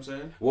know what I'm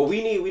saying? Well,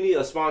 we need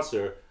a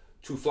sponsor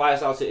to fly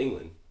us out to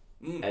England.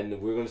 And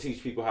we're going to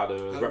teach people how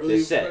to rep their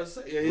set.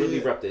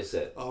 Rep their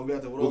set. Oh, we're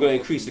going to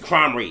increase the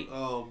crime rate.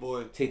 Oh,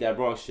 boy. Take that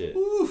Bronx shit.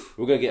 Oof.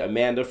 We're going to get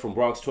Amanda from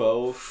Bronx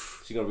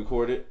 12. She's going to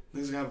record it. Niggas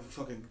going to have a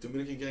fucking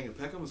Dominican gang in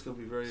Peckham. It's going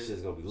to be very...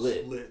 Shit's going to be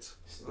lit.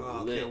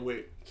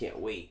 Can't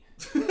wait.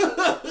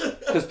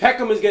 Because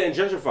Peckham is getting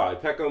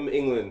gentrified. Peckham,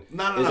 England.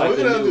 No. We're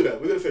going to do that.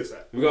 We're going to fix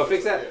that. We're going to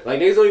fix that? Yeah. Like,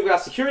 niggas don't even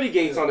got security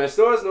gates on their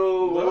stores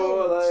no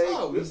more.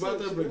 Like, we're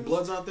about to bring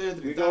Bloods out there.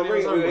 We're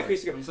going to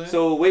increase the...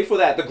 So, wait for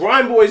that. The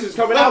Grime Boys is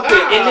coming out there.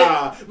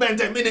 Man,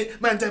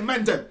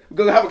 we're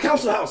going to have a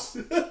council house.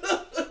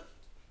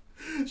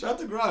 Shout out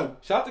to Grime.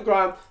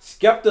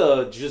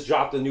 Skepta just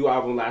dropped a new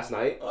album last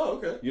night. Oh,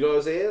 okay. You know what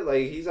I'm saying?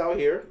 Like, he's out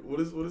here. What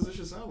does this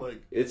shit sound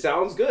like? It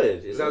sounds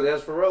good. It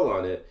has Pharrell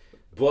on it.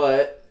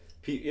 But...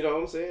 You know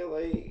what I'm saying?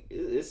 Like,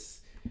 it's...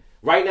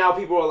 Right now,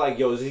 people are like,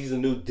 yo, he's a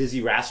new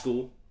Dizzy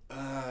Rascal.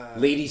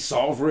 Lady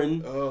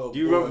Sovereign. Oh, do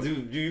you remember?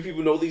 Do you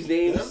people know these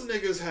names? Them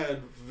niggas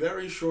had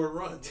very short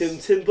runs. Tim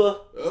Timber.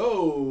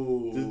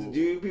 Oh. Do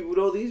you people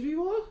know these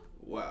people?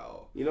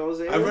 Wow. You know what I'm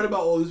saying? I've read about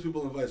all these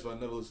people in Vice, but I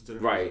never listened to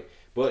them. Right.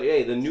 But,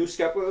 hey, the new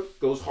Skepta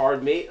goes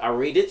hard, mate. I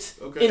rate it.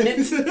 Okay. In it.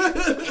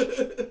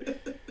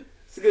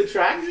 It's a good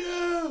track.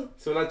 Yeah.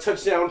 So when I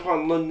touch down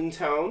upon London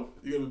town,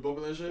 you gonna be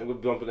bumping that shit? I'm gonna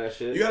be bumping that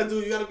shit. You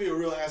gotta be a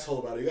real asshole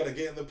about it. You gotta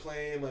get in the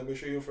plane, like make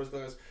sure you're in first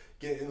class,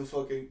 get in the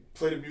fucking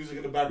play the music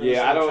in the background.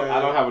 Yeah, I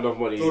don't have enough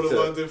money. Go to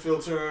London,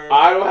 filter.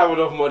 I don't have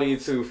enough money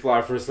to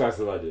fly first class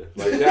to London.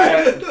 Like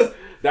that.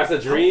 That's a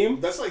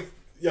dream. That's like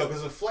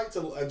because a flight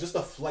to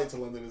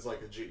London is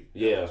like a G.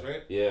 Yeah.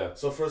 Right. Yeah.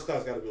 So first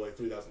class gotta be like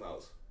 $3,000,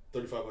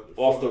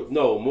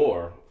 $3,500.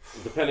 More,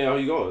 depending on how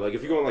you going. Like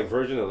if you're going like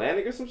Virgin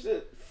Atlantic or some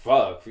shit.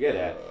 Fuck, forget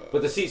that.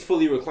 But the seat's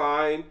fully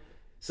reclined.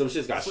 Some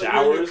shit's got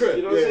showers.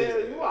 You know what I'm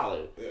saying? You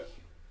wild. Yeah.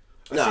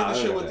 I seen the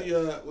shit with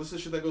the what's the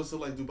shit that goes to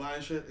like Dubai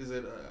and shit? Is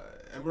it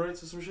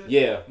Emirates or some shit?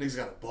 Yeah. Niggas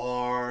got a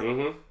bar,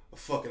 a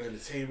fucking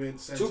entertainment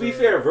center. To be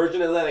fair,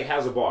 Virgin Atlantic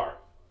has a bar.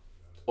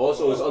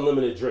 Also, it's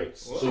unlimited drinks,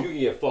 so you can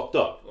get fucked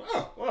up.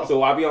 Wow.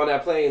 So I be on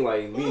that plane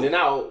like leaning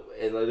out,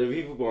 and like, there are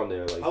people on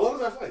there. Like, how long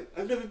is that flight?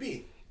 I've never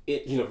been.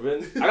 You know,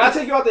 I gotta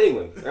take you out to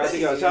England.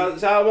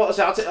 Shout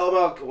out to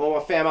all my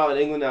fam out in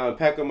England, now in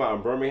Peckham, out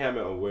in Birmingham,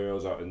 out in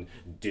Wales, out in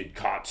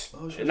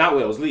Didcot. Not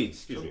Wales, Leeds.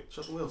 Excuse me.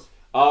 Shut the Wales.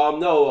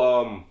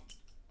 No.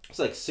 It's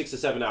like 6 to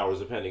 7 hours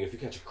depending if you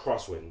catch a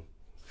crosswind.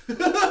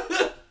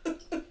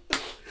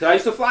 So I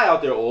used to fly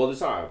out there all the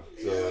time.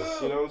 So,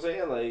 you know what I'm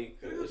saying?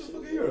 Like, get us to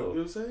fucking Europe. You know what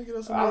I'm saying? Get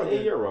us some out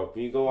in Europe.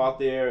 You go out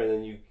there and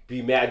then you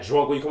be mad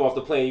drunk when you come off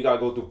the plane. You gotta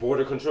go through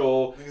border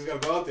control. Niggas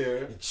gotta go out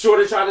there.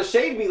 Shorty tried to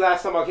shade me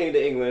last time I came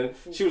to England.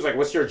 She was like,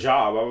 "What's your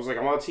job?" I was like,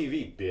 "I'm on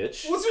TV,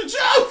 bitch." What's your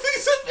job?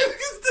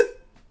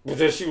 But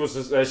then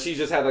she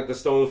just had like the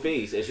stone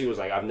face, and she was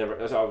like,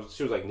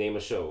 she was like, "Name a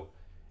show."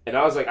 And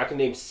I was like, I can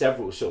name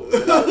several shows.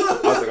 And I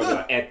was like, I've been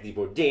on Anthony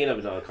Bourdain, I've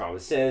been on Common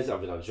Sense,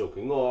 I've been on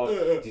Joking Off,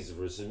 Desus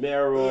vs.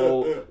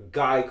 Mero,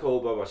 Geico,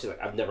 blah, blah. She's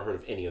like, I've never heard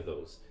of any of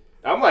those.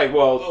 I'm like,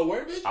 well,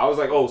 where, bitch? I was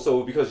like,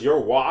 so because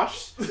you're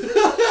washed,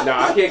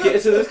 now I can't get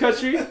into this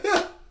country?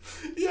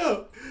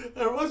 Yo,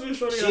 that reminds me of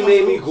Shorty. She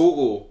made me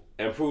Google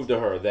and prove to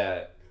her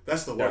that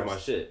that's the worst. That's my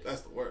shit.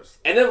 That's the worst.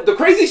 And then the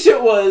crazy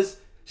shit was,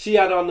 she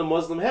had on the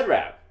Muslim head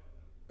wrap.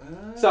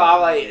 So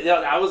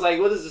I was like,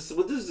 what is this?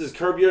 What is this?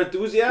 Curb Your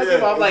Enthusiasm?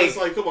 Yeah, I'm like,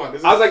 come on.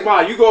 I was like, Ma,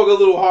 you going a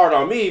little hard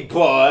on me,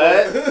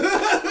 but.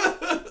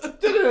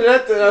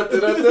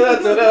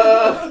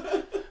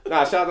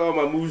 Nah, shout out to all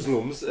my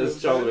Muslims,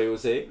 as Charlamagne would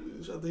say.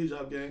 Shout out to the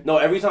hijab gang. No,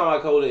 every time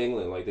I go to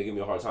England, like they give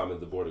me a hard time at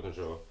the border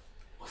control.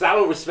 Because I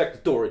don't respect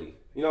authority.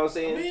 You know what I'm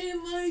saying? I mean,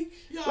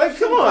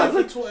 come on.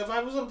 If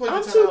I was gonna play for 10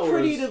 I'm too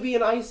pretty to be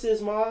an ISIS,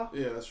 ma.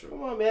 Yeah, that's true.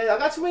 Come on, man. I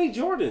got too many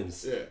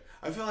Jordans. Yeah.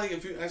 I feel like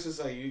if you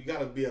exercise, you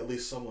gotta be at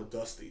least somewhat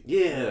dusty. Yeah.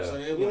 You know what I'm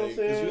saying?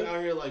 Because you're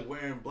out here,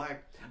 wearing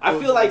black... I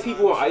feel like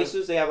people on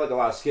ISIS, they have, a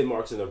lot of skid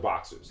marks in their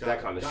boxers.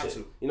 That kind of shit.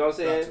 You know what I'm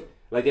saying?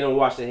 Like, they don't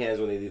wash their hands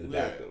when they leave the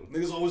bathroom.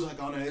 Niggas always,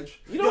 on edge.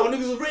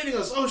 Niggas are raiding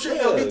us. Oh,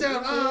 shit, yo, get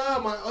down.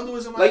 My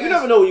underwear's in my ass. You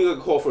never know when you're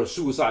gonna call for a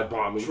suicide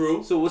bombing.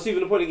 True. So what's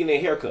even the point of getting a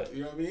haircut?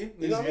 You know what I mean?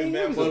 You know what I mean?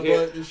 Mad butt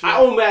and shit. I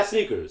own mad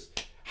sneakers.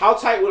 How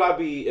tight would I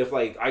be if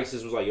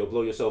ISIS was yo,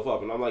 blow yourself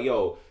up, and I'm like,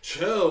 yo,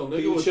 chill,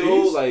 nigga.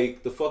 Chill.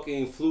 Like the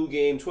fucking flu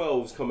game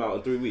 12s come out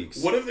in 3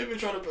 weeks. What if they've been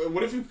trying to?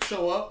 What if you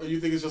show up and you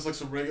think it's just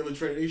some regular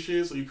training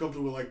shit? So you come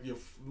through with your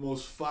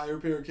most fire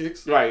pair of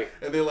kicks, right?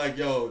 And they're like,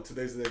 yo,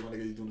 today's the day, my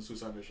nigga, you doing the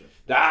suicide mission.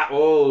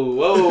 Whoa,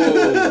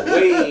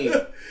 wait. You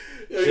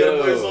gotta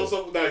blow yourself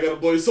up. Nah, you gotta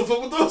blow yourself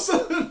up with those.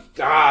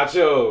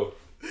 Chill.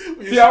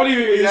 See, I don't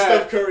even.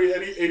 Steph Curry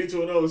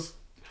 82-0s.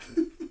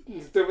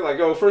 They'll be like,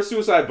 yo, first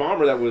suicide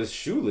bomber that was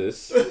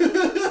shoeless.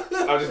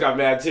 I just got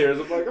mad tears.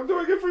 I'm like, I'm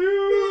doing it for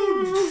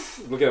you.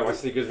 Looking at my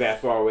sneakers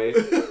that far away.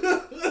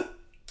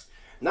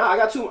 Nah, I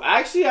got too. I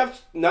actually have.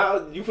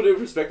 Now you put it in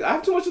perspective. I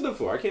have too much to live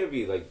for. I can't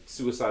be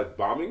suicide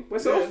bombing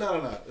myself. Yeah,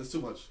 no, it's too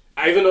much.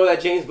 I even know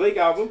that James Blake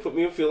album put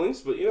me in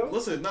feelings, but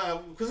Listen,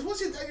 because once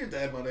you're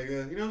dead, my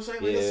nigga. You know what I'm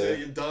saying? Like I said,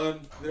 you're done. You know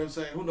what I'm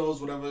saying? Who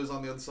knows whatever is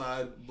on the other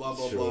side? Blah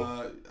blah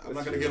blah. I'm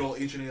not gonna get all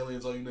ancient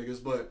aliens on you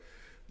niggas, but.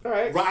 All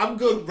right. I'm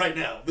good right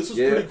now. This is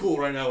pretty cool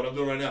right now, what I'm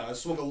doing right now. I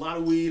smoke a lot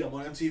of weed. I'm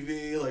on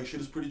MTV.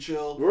 Shit is pretty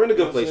chill. We're in a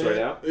good place right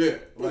now. Yeah.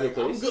 We're in a good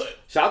place. I'm good.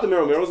 Shout out to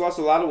Mero. Mero's lost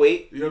a lot of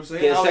weight. You know what I'm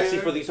saying? Getting sexy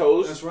for these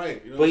hoes. That's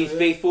right. But he's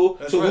faithful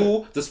to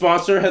who? The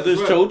sponsor, Heather's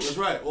Choach. That's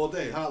right. All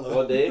day. Holla.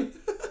 All day. I'm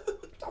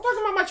talking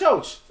about my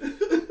Choach.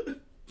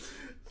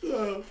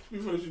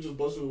 Before she just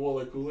busted the wall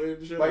like Kool-Aid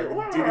and shit.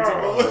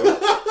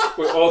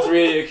 With all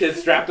three of your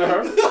kids strapped to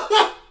her.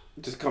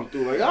 Just come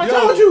through I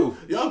told you.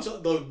 Yo,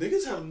 the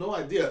niggas have no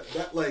idea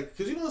that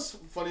because it's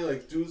funny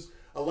dudes.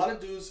 A lot of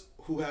dudes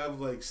who have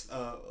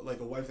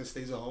a wife that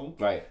stays at home.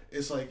 Right.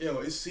 It's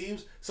it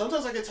seems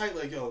sometimes I get tight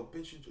yo,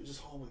 bitch, you just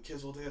home with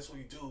kids all day. That's what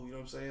you do. You know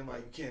what I'm saying?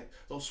 You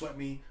don't sweat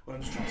me when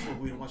I'm just trying to smoke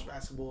weed and watch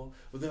basketball.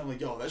 But then I'm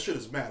like, yo, that shit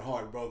is mad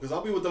hard, bro. Because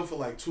I'll be with them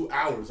for 2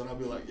 hours and I'll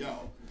be like,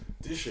 yo,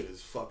 this shit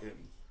is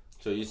fucking.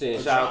 So you're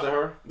saying shout out to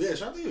her? Yeah,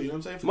 shout out to you. You know what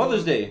I'm saying? For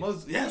Mother's Day.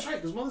 Yeah, that's right,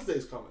 because Mother's Day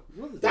is coming.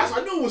 I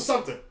knew it was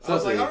something. I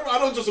was like, I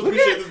don't just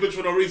appreciate this bitch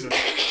for no reason.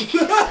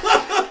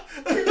 I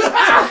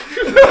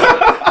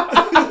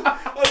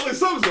was like,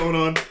 something's going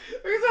on. I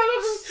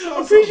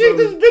don't appreciate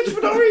this bitch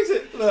for no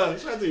reason. Nah,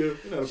 shout out to you.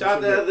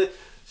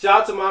 Shout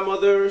out to my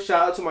mother.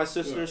 Shout out to my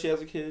sister. Yeah. She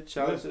has a kid.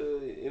 Shout out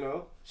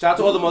to Shout out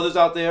to all the mothers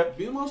out there.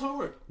 Being a mom's hard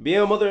work. Being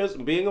a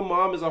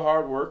mom is a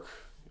hard work.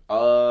 You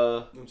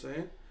know what I'm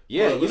saying?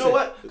 Yeah, you know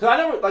what? Because I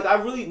never,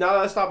 I really, now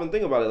that I stop and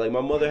think about it,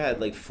 my mother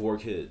had, 4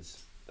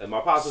 kids. And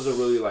my pops was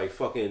really,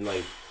 fucking,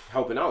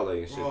 helping out,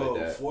 and shit like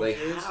that. 4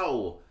 kids?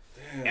 How?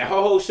 Damn. And her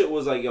whole shit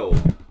was, yo,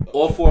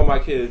 all 4 of my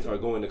kids are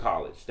going to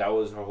college. That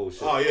was her whole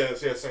shit. Oh, yeah,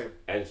 same.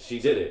 And she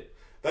did it.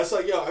 That's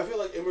yo, I feel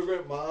like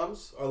immigrant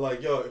moms are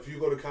yo, if you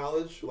go to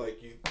college,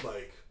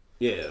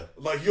 yeah.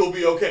 You'll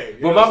be okay.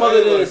 But my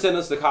mother didn't send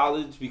us to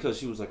college because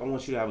she was like, I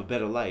want you to have a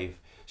better life.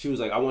 She was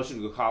like, I want you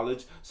to go to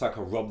college so I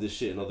can rub this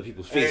shit in other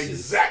people's faces.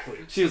 Exactly.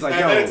 She was like,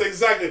 yo. That's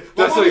exactly.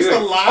 My mom used to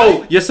lie.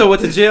 Oh, your son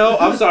went to jail?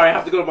 I'm sorry, I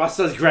have to go to my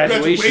son's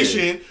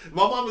graduation.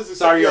 My mom is the same.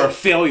 Sorry, you're a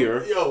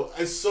failure. Yo,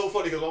 it's so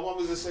funny because my mom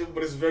is the same,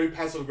 but it's very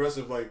passive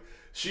aggressive.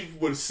 She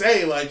would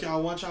say, yo, I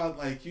want y'all,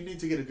 you need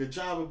to get a good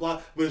job and blah.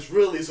 But it's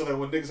really so that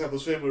when niggas have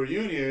those family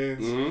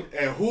reunions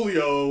and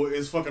Julio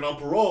is fucking on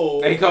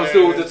parole. And he comes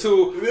through with the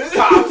 2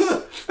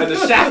 pops and the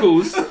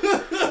shackles.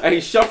 And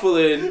he's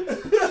shuffling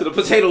to the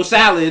potato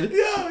salad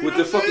with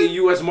the fucking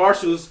U.S.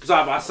 Marshals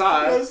side by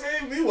side. You know what I'm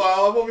saying?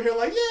 Meanwhile, I'm over here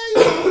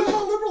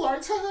liberal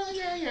arts.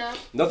 Yeah.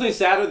 Nothing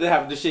sadder than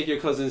having to shake your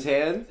cousin's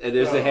hand and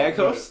there's the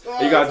handcuffs.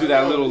 And you gotta do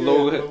that little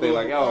low thing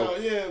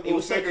hey,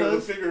 what's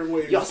that, figure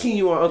wave. Y'all seen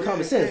you on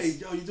Uncommon Sense. Hey,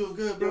 yo, you doing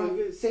good,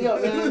 bro? Stay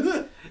up,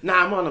 man.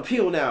 Nah, I'm on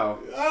appeal now.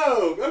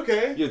 Oh,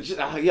 okay. Yo,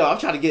 I'm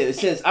trying to get a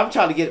sense. I'm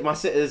trying to get my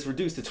sentence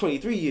reduced to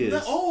 23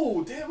 years.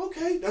 Oh, damn,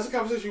 okay. That's a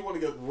conversation you want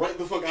to get right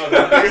the fuck out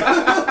of.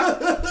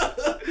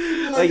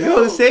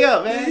 Yo, stay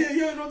up, man.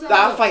 Yeah, no doubt.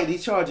 Nah, I'm fighting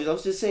these charges. I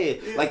was just saying,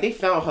 they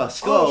found her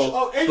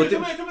skull. Hey, come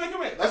here.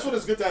 That's when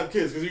it's good to have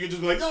kids, because you can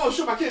just be like, oh,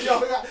 shit, my kid,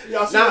 y'all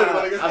see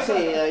later. I'm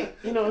saying,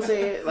 you know what I'm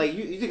saying?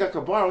 You think I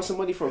could borrow some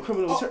money for a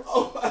criminal attorney?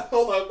 Hold on.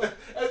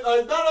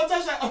 No,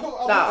 touch that.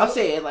 I'm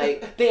saying,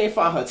 they ain't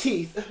found her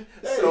teeth.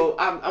 So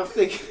I'm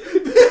thinking.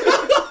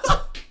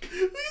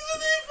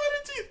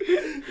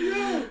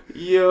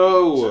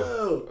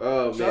 Yo.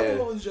 Oh, man. Shout out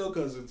to all these jail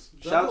cousins.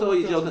 Shout out to all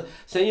your jail cousins.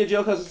 Send your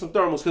jail cousins some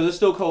thermals because it's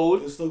still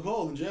cold. It's still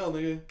cold in jail,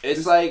 nigga.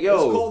 It's yo. It's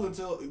cold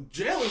until.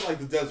 Jail is like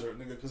the desert,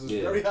 nigga, because it's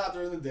very hot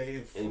during the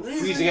day and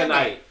freezing at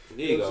night.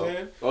 There you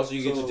go. Also,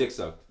 you get your dick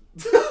sucked.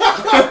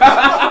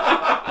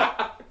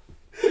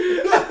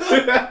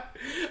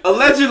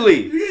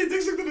 Allegedly. You get your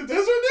dick sucked in the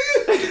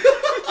desert, nigga?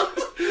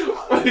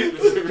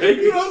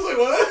 baby. You know, I was like,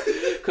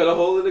 what? Cut a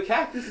hole in the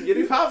cactus and get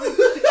it popping.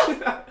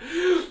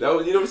 That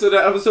was, you know, so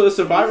that episode of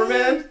Survivor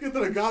Man? Get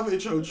that agave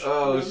choach.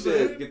 Oh, you know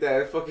shit. Get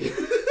that fucking...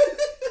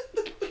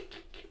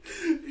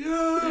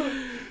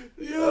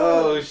 Yeah.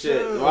 Oh,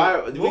 shit. Yeah. Why?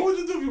 What would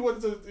you do if you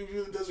went to the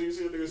desert and you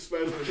see a nigga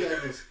smashing a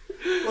cactus?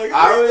 Like,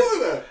 how do you do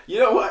that? You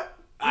know what?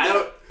 I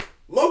don't...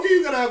 Low-key,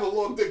 you gotta have a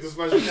long dick to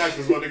smash a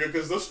cactus, my nigga,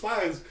 because those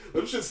spines,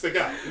 them shit stick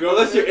out. You know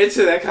Unless you're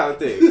into that kind of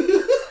thing.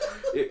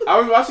 I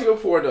was watching a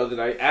porn the other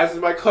night, as is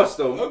my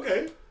custom.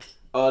 Okay.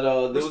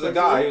 There was a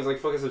guy, he was like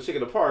fucking some chick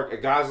in the park,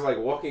 and guys were like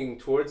walking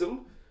towards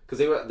him, because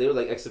they were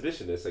like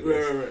exhibitionists, I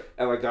guess. Right.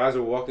 And like guys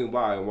were walking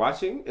by and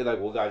watching, and like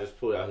one guy just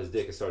pulled out his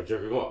dick and started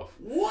jerking off.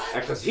 What?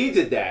 And because he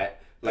did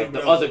that, like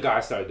the other guy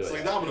started doing it.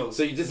 It's like dominoes.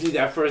 So you just need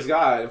that first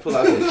guy to pull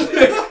out his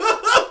dick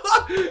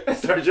and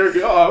start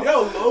jerking off.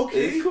 Yo, low-key.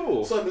 It's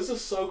cool. Son, this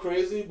is so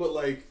crazy, but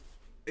like,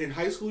 in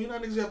high school, you know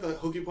how niggas have the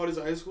hooky parties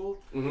in high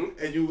school?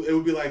 Mm-hmm. And it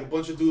would be like a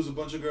bunch of dudes, a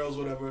bunch of girls,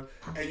 whatever,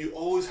 and you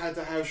always had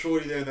to have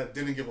shorty there that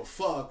didn't give a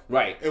fuck.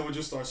 Right. And would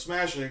just start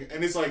smashing.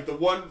 And it's like the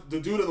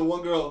dude and the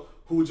one girl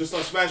who would just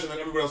start smashing and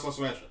everybody else starts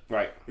smashing.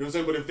 Right. You know what I'm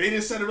saying? But if they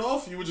didn't set it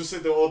off, you would just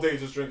sit there all day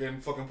just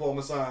drinking fucking Paul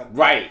Masson.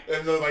 Right.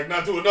 And then like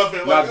not doing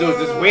nothing.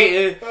 Just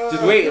waiting.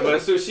 But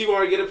as soon as she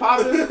wanted to get it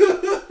popping.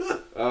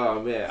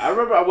 Oh, man. I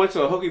remember I went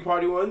to a hooky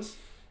party once.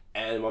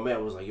 And my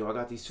man was like, yo, I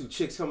got these 2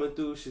 chicks coming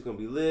through. She's going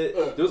to be lit.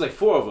 There was like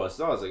 4 of us.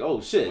 And I was like, oh,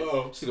 shit.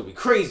 She's going to be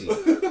crazy.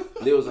 And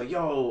they was like,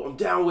 yo, I'm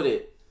down with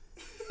it.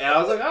 And I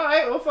was like, all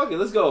right, well, fuck it.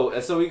 Let's go.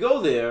 And so we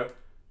go there.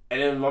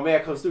 And then my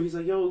man comes through. He's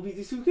like, yo, meet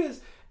these 2 kids.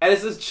 And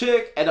it's this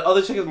chick. And the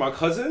other chick is my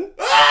cousin.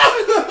 So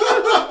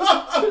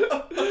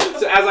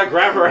as I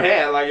grab her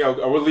hand, like, yo,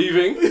 are we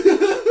leaving?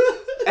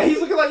 And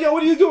he's looking like, yo,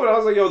 what are you doing? I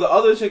was like, yo, the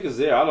other chick is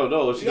there. I don't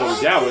know if she's going to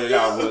be down with it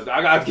now, but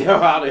I got to get her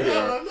out of here.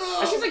 No.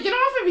 And she's like, get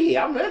off of me.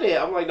 I'm ready.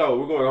 I'm like, no,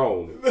 we're going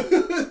home.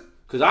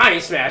 Because I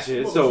ain't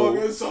smashing, so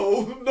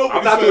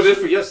I'm not doing this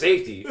for your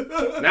safety.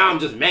 Now I'm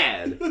just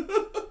mad.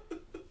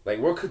 Like,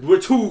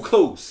 we're too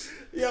close.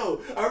 Yo,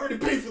 I already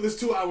paid for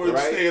this 2-hour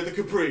stay at the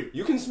Capri.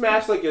 You can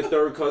smash, like, your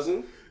third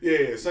cousin.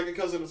 Yeah. Second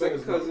cousin.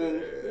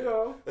 You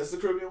know. That's the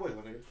Caribbean way,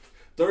 my nigga.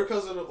 Third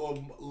cousin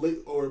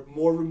or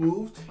more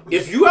removed.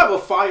 If you have a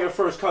fire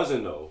first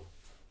cousin, though.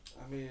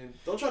 I mean,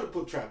 don't try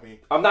to trap me.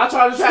 I'm not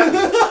trying to trap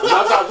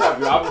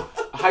you. I'm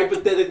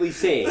hypothetically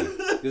saying.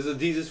 This is a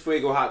Jesus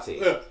Fuego hot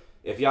take. Yeah.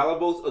 If y'all are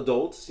both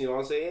adults, you know what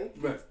I'm saying?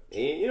 Right.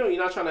 And, you know,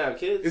 you're not trying to have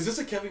kids. Is this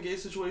a Kevin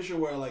Gates situation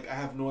where, like, I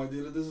have no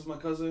idea that this is my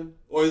cousin?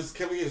 Or is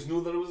Kevin Gates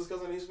knew that it was his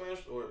cousin and he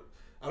smashed? Or...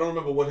 I don't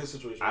remember what his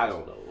situation was. I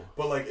don't know.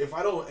 But, like, if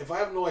I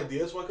have no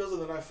idea it's my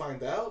cousin, then I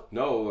find out.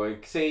 No,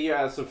 like, say you're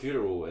at some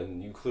funeral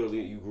and you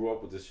grew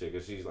up with this chick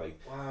and she's like,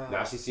 wow.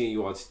 Now she's seeing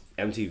you on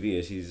MTV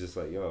and she's just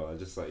like, yo,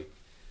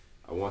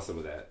 I want some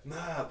of that.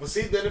 Nah, but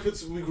see, then if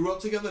we grew up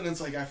together, then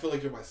it's like, I feel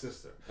like you're my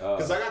sister.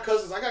 Because I got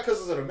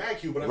cousins that are mad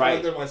cute, but I feel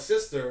like they're my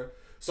sister.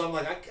 So I'm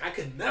like, I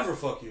could never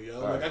fuck you,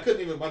 yo. Like, I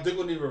couldn't even, my dick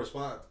wouldn't even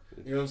respond.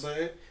 You know what I'm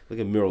saying? Look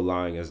at Mero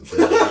lying as you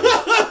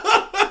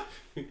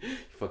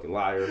fucking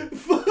liar.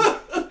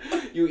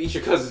 You eat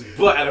your cousin's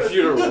butt at a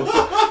funeral.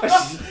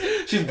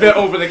 She's bent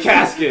over the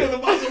casket. And the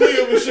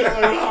mausoleum and shit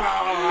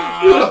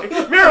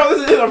like, Mero,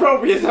 this is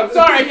inappropriate. I'm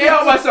sorry, I can't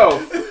help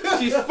myself.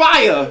 She's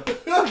fire.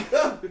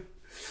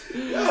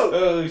 Yo,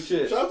 oh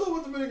shit! Shout out to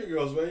the Dominican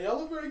girls, man. Y'all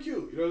look very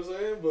cute. You know what I'm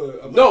saying? But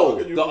I'm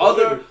no, the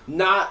other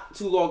not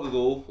too long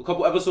ago, a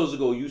couple episodes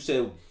ago, you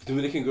said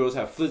Dominican girls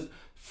have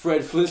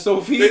Fred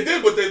Flintstone feet. They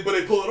did, but they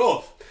pull it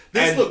off.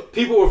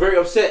 People were very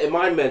upset in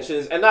my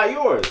mentions and not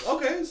yours.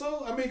 Okay,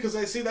 so I mean, because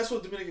I see that's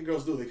what Dominican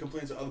girls do. They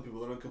complain to other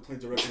people. They don't complain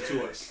directly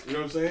to us. You know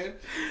what I'm saying?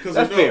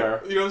 That's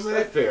fair. You know what I'm saying?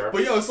 That's fair.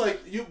 But yo, it's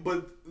like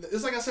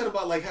it's like I said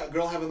about like a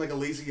girl having like a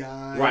lazy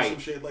eye or some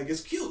shit. Like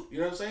it's cute. You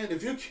know what I'm saying?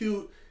 If you're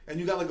cute and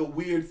you got like a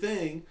weird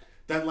thing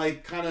that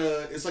like kind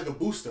of it's like a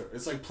booster.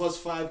 It's like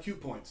 +5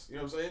 cute points. You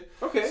know what I'm saying?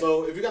 Okay.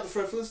 So if you got the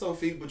Fred Flintstone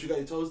feet, but you got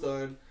your toes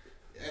done.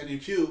 And you're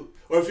cute,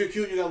 or if you're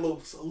cute, you got a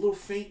little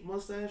faint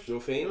mustache. Little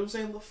faint? You know what I'm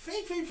saying? A little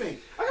faint.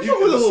 I can fuck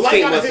with a little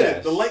faint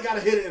mustache. The light gotta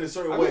hit it in a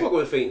certain way. I can fuck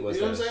with a faint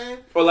mustache. You know what I'm saying?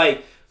 Or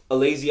like a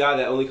lazy eye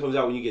that only comes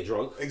out when you get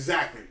drunk.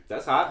 Exactly.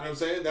 That's hot. You know what I'm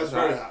saying? That's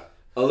very hot.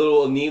 A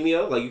little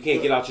anemia, like you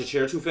can't get out your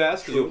chair too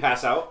fast because you'll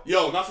pass out.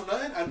 Yo, not for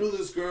nothing. I knew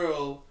this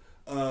girl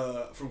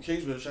from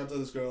Kingsville, shout out to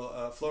this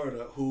girl,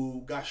 Florida,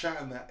 who got shot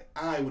in the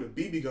eye with a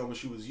BB gun when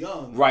she was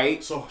young.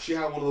 Right. So she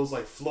had one of those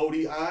like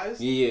floaty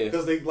eyes. Yeah.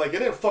 Because they like it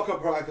didn't fuck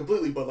up her eye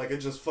completely, but like it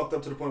just fucked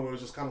up to the point where it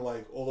was just kind of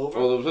like all over.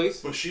 All over the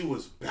place. But she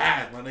was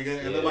bad, my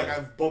nigga. And then like I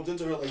bumped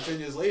into her like 10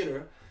 years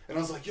later, and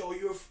I was like, yo,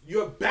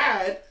 you're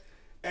bad,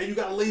 and you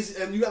got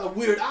a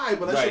weird eye,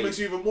 but that shit makes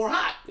you even more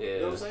hot. Yeah. You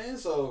know what I'm saying?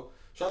 So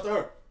shout out to her.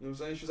 You know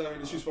what I'm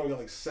saying? She's probably got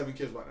like 7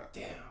 kids by now.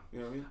 Damn. You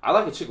know what I mean? I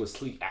like a chick with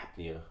sleep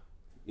apnea.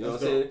 You know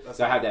what I'm saying?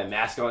 So I had that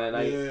mask on that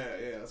night.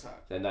 Yeah, that's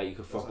hot. That night you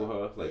could fuck with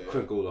her, like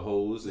crinkle the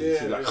hose, and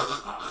she's like,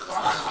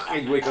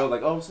 and you wake up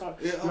like, oh, I'm sorry.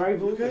 Yeah, right,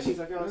 boo. Okay. She's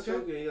like, oh, it's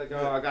okay. You're like,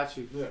 oh, I got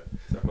you. Yeah.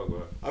 So I fuck with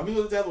her. I'll be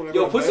with that one.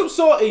 Yo, put some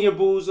salt in your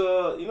booze. Put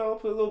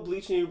a little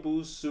bleach in your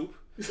booze soup.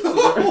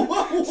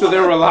 So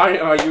they're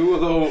relying on you, a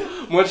little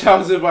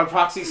Munchausen by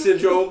proxy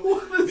syndrome.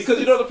 Because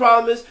you know the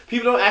problem is,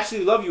 people don't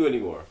actually love you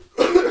anymore.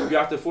 You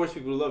have to force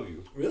people to love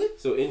you. Really?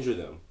 So injure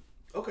them.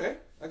 Okay,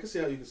 I can see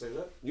how you can say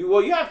that.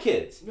 You have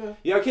kids. Yeah.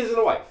 You have kids and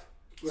a wife.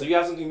 Right. So you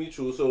have something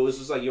mutual. So it's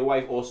just like your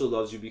wife also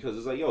loves you because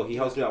it's like, yo, he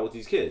helps me out with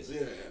these kids.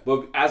 Yeah.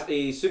 But as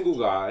a single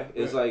guy,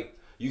 it's like,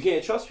 you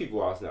can't trust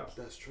people out now.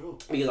 That's true.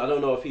 Because I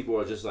don't know if people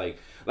are just like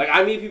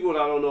I meet people and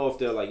I don't know if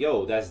they're like,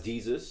 yo, that's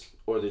Desus,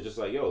 or they're just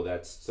like, yo,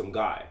 that's some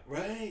guy.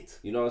 Right.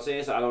 You know what I'm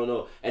saying? So I don't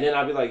know. And then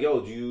I'd be like,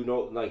 yo, do you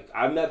know, like,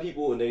 I've met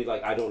people and they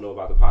like, I don't know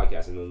about the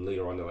podcast. And then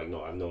later on they're like,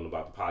 no, I've known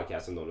about the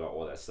podcast and known about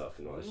all that stuff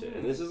and all that shit.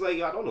 And this is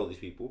like, I don't know these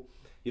people.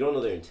 You don't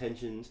know their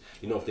intentions.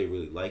 You know if they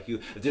really like you.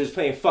 If they're just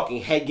playing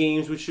fucking head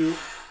games with you.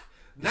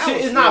 Now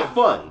shit is not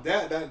fun.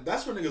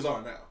 That's where niggas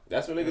are now.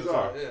 That's what niggas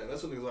are. Yeah,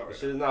 that's what niggas are. Right,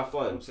 shit is not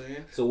fun. You know what I'm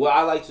saying? So what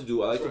I like to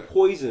do, I like to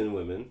poison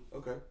women.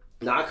 Okay.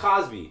 Not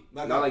Cosby.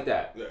 Not like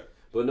that. Yeah.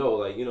 But no,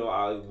 like, you know,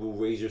 I will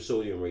raise your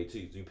sodium rate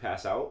till you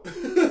pass out.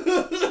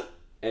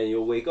 And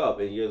you'll wake up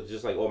and you're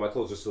just like, oh, my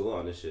clothes are still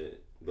on and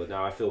shit. But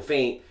now I feel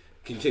faint.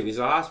 Can you take me to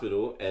the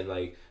hospital? And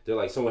like, they're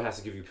like, someone has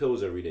to give you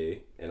pills every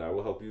day. And I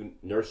will help you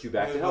nurse you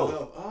back to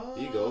health.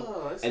 There you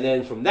go. And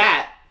then from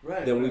that,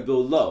 then we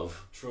build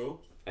love. True.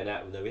 And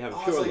then we have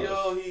pure love.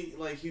 Yo,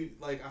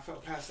 I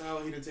felt passed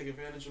out. He didn't take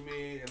advantage of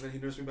me, and then he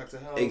nursed me back to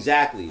health.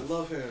 Exactly. I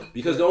love him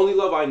because the only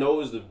love I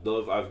know is the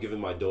love I've given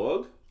my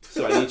dog.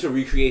 So I need to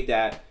recreate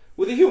that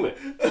with a human.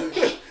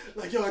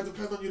 Like, yo, I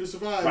depend on you to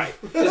survive. Right.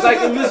 It's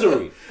like in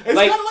Misery. It's kind of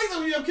like that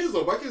when you have kids,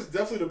 though. My kids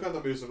definitely depend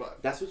on me to survive.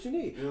 That's what you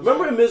need. You know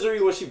Remember in Misery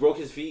when she broke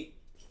his feet?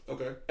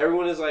 Okay.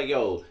 Everyone is like,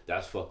 yo,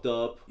 that's fucked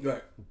up.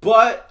 Right.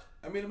 But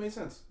I mean, it made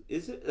sense.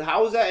 Is it?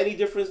 How is that any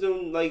different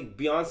than like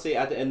Beyonce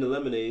at the end of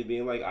Lemonade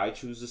being like, I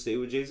choose to stay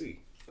with Jay-Z?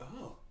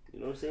 Oh. You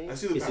know what I'm saying? I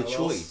see the It's parallels. a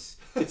choice.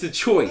 It's a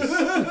choice.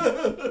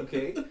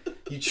 Okay?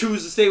 You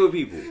choose to stay with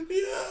people.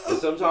 Yeah. And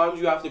sometimes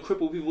you have to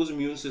cripple people's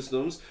immune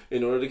systems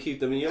in order to keep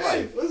them in your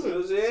life. Listen, you know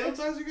what I'm saying?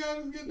 sometimes you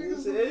gotta get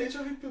niggas with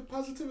HIV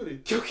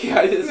positivity. Okay,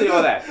 I didn't say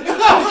all that.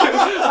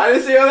 I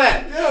didn't say all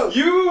that. Yeah.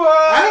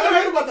 I haven't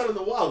heard about that in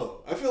a while,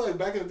 though. I feel like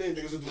back in the day,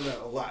 niggas were doing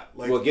that a lot.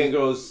 Like, well, getting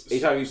girls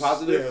HIV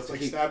positive? Yeah, it's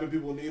like stabbing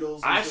people with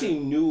needles. I actually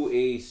knew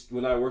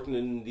when I worked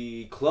in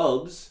the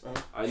clubs,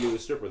 I knew a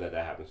stripper that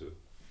happened to.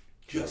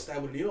 She got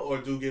stabbed with a needle, or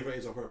dude gave her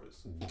AIDS on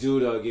purpose?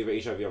 Dude gave her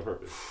HIV on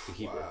purpose to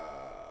keep her.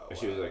 And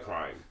she was like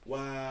crying.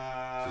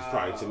 Wow. She was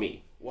crying to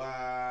me.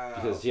 Wow.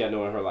 Because she had no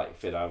one in her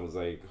life. And I was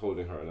like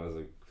holding her and I was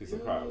like, please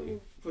don't cry with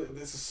me. But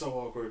this is so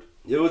awkward.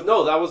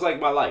 That was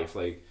like my life.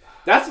 Like,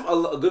 that's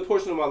a good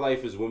portion of my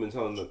life is women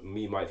telling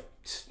me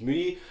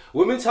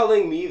women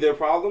telling me their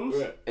problems,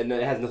 and then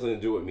it has nothing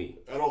to do with me.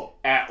 At all.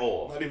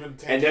 Not even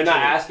and they're not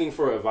asking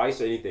for advice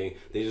or anything.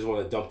 They just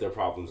want to dump their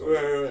problems on me.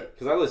 Right.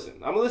 Because I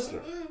listen. I'm a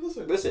listener.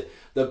 Listen.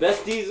 The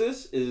best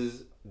Desus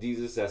is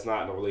Desus that's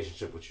not in a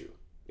relationship with you.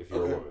 If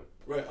you're a woman.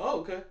 Right. Oh,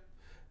 okay.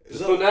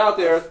 Just putting it out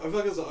there. I feel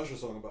like there's an Usher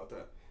song about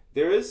that.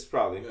 There is,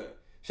 probably. Yeah.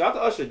 Shout out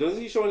to Usher.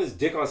 Doesn't he showing his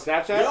dick on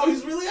Snapchat? Yo,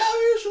 he's really out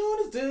here showing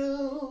his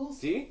dills.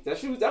 See?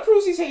 That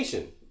proves he's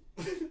Haitian.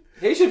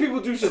 Haitian people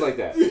do shit like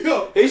that.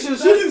 Yo, Haitian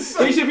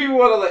people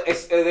want to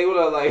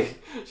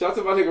shout out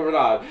to my nigga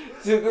Renard.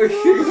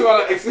 Niggas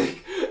want to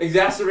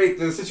exacerbate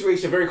the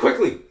situation very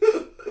quickly.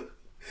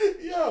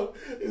 Yo,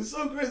 it's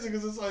so crazy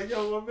because it's like,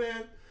 yo, my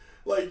man,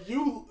 like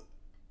you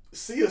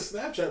see a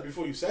Snapchat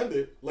before you send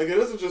it. Like it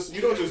doesn't just,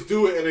 you don't just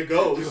do it and it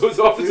goes. It goes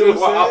off into the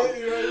wild.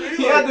 You know what I mean?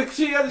 He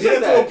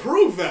had to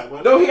approve that.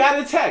 No, he had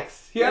a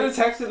text. He had a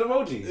text and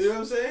emojis. You know what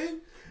I'm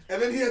saying?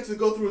 And then he had to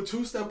go through a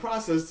 2-step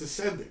process to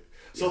send it.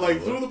 So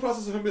through the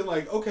process of him being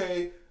like,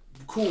 okay,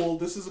 cool,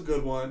 this is a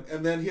good one.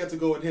 And then he had to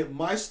go and hit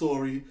my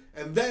story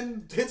and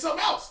then hit something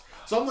else.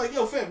 So I'm like,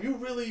 yo, fam, you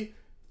really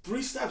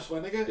 3 steps, my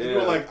nigga. And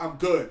you're like, I'm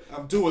good.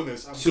 I'm doing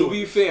this. To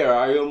be fair,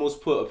 I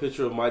almost put a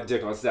picture of my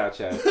dick on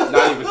Snapchat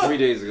not even 3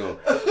 days ago.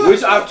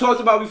 Which I've talked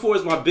about before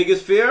is my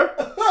biggest fear.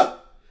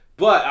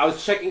 But I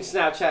was checking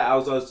Snapchat. I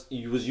was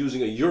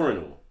using a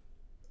urinal.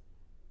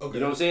 Okay.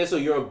 You know what I'm saying? So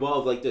you're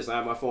above like this. I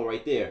have my phone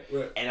right there.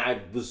 Right. And I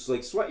was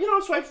like, swipe,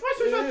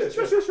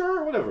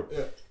 whatever.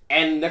 Yeah.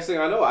 And next thing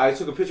I know, I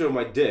took a picture of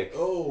my dick.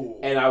 Oh.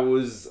 And I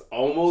was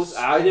almost,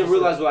 I didn't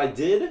realize what I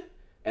did.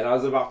 And I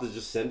was about to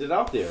just send it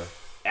out there.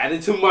 Add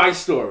it to my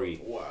story.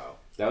 Wow.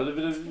 That would have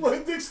been a... My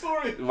dick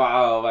story.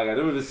 Wow, oh my God.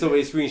 There would have been so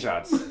many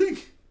screenshots.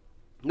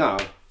 Nah.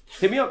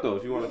 Hit me up, though,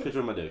 if you want a picture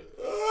of my dick.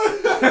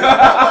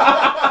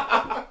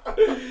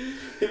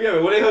 Hit me up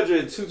at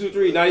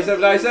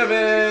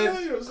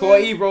 1-800-223-9797. Call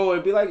Ebro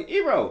and be like,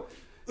 Ebro,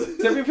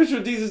 send me a picture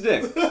of Desus'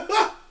 dick.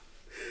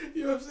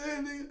 You know what I'm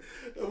saying, nigga?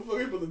 I'm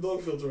fucking put the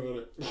dog filter on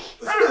it.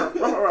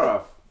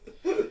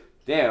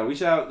 Damn, we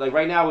should have, like,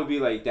 right now would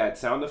be like that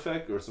sound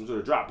effect or some sort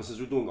of drop. But since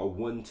we're doing a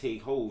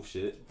one-take hove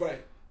shit.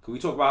 Right. Can we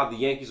talk about how the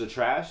Yankees are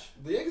trash?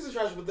 The Yankees are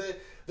trash, but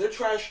they're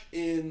trash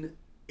in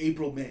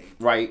April, May.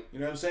 Right. You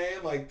know what I'm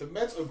saying? Like, the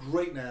Mets are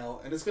great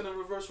now, and it's going to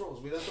reverse roles.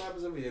 I mean, that's what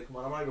happens every year. Come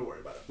on, I'm not even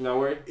worried about it. Not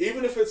worried?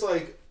 Even if it's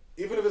like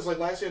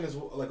last year and it's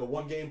like a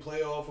 1-game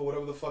playoff or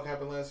whatever the fuck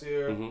happened last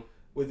year,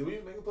 Wait, did we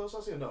even make a playoffs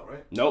last year? No,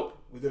 right? Nope.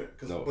 We didn't.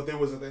 But there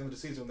was at the end of the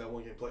season that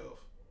 1 game playoff.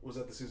 Was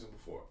that the season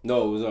before?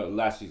 No, it was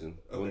last season.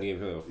 Okay. 1 game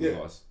playoff. We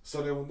lost.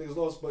 So then when niggas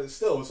lost, but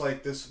still, it's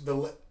like this.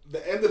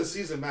 The end of the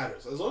season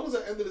matters. As long as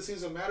the end of the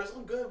season matters,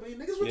 I'm good. But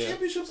niggas win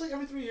championships like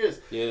every 3 years.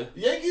 Yeah.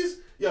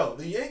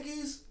 The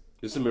Yankees.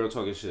 It's a mirror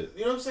talking shit.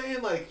 You know what I'm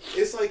saying? Like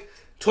it's like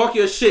talk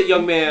your shit,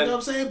 young man. You know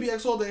what I'm saying?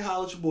 BX all day,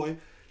 holla at your boy.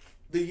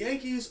 The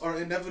Yankees are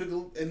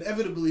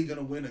inevitably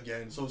gonna win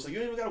again. So it's like you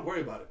don't even gotta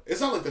worry about it. It's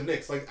not like the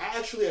Knicks. Like I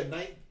actually at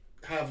night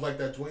have like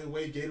that Dwayne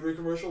Wade Gatorade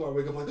commercial where I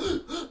wake up like,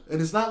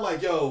 and it's not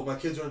like yo my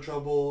kids are in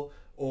trouble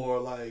or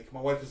like my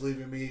wife is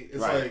leaving me.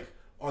 It's like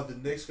are the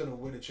Knicks gonna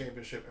win a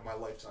championship in my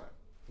lifetime?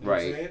 You know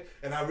what I'm saying?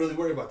 And I really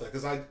worry about that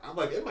because I'm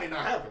like, it might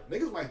not happen.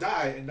 Niggas might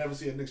die and never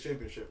see a Knicks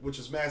championship, which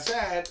is mad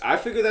sad. I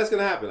figure that's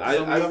gonna happen.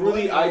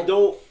 I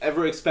don't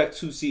ever expect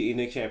to see a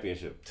Knicks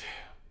championship.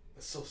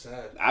 That's so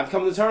sad. I've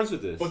come to terms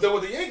with this. But then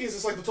with the Yankees,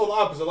 it's like the total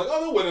opposite. Like,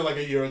 oh, they'll win in like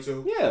a year or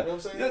two. Yeah. You know what I'm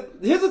saying?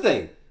 Here's the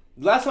thing.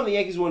 Last time the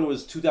Yankees won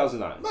was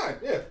 2009.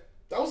 Yeah.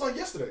 That was like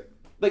yesterday.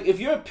 Like if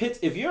you're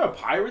a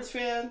Pirates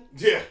fan,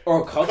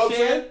 or a Cubs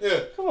fan,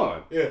 come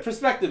on,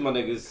 perspective, my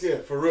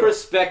niggas, for real,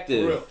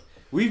 perspective. For real.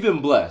 We've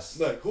been blessed.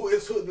 Like who?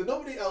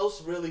 Nobody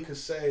else really could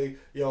say,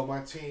 yo,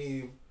 my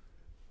team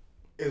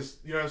is,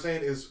 you know what I'm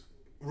saying, is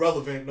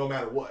relevant no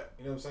matter what.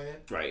 You know what I'm saying?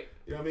 Right.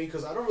 You know what I mean?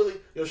 Because I don't really,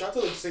 shout out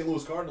to the St.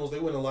 Louis Cardinals. They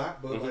win a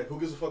lot, but like, who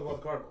gives a fuck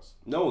about the Cardinals?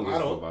 No one gives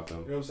a fuck about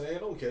them. You know what I'm saying?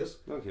 No one cares.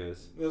 No one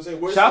cares. You know what I'm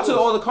saying? Shout out to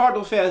all the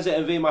Cardinal fans that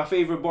invade my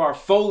favorite bar,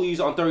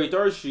 Foley's on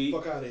 33rd Street.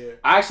 Fuck out of here.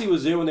 I actually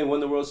was there when they won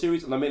the World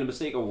Series, and I made a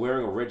mistake of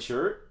wearing a red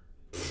shirt.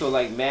 So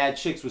like, mad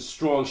chicks with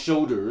strong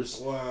shoulders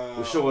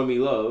were showing me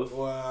love.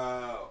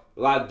 Wow.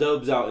 A lot of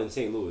dubs out in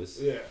St.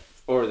 Louis. Yeah.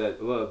 Or a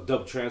lot of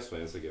dub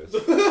transplants, I guess.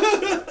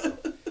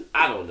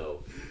 I don't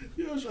know.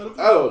 Yo, I don't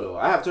know.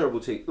 I have terrible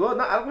taste. Well,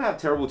 I don't have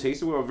terrible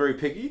taste. I'm very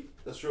picky.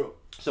 That's true.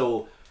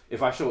 So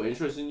if I show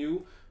interest in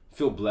you,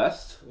 feel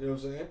blessed. You know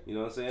what I'm saying? You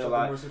know what I'm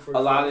saying?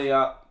 A lot of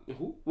y'all.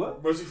 Who?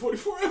 What? Mercy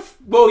 44F.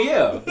 Well,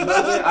 yeah. You know what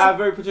I'm saying? I have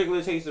very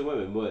particular taste in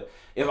women, but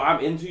if I'm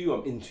into you,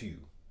 I'm into you.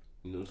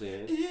 You know what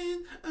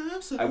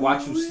I'm saying? I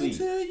watch you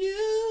sleep.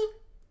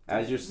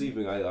 As you're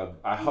sleeping,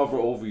 I hover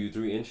over you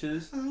 3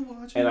 inches,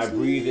 and I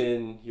breathe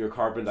in your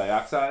carbon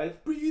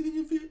dioxide. Breathe in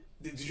your feet.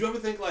 Did you ever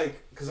think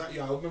like, because I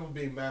remember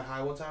being mad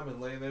high one time and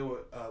laying there with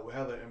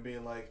Heather and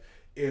being like,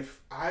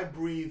 if I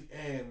breathe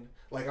in,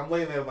 like I'm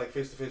laying there like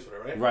face to face with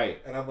her, right?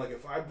 Right. And I'm like,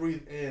 if I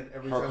breathe in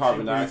every her time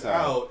carbon she breathes dioxide,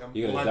 out,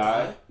 you're gonna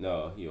die?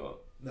 No, you won't.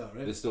 No,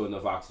 right? There's still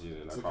enough oxygen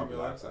in that carbon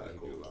dioxide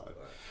to be alive.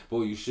 But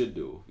what you should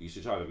do, you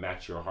should try to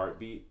match your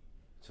heartbeat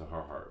to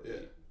her heartbeat. Yeah,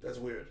 that's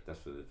weird. That's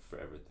for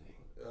everything.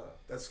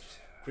 That's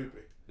creepy.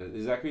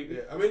 Is that creepy?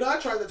 Yeah, I mean, I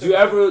tried that. Do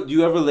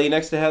you ever lay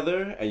next to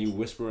Heather and you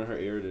whisper in her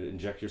ear to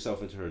inject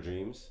yourself into her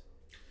dreams?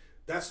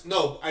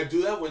 I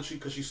do that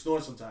because she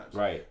snores sometimes.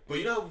 Right. But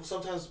you know,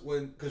 sometimes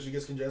because she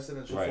gets congested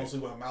and she'll fall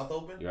asleep with her mouth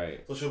open.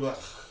 Right. So she'll be like,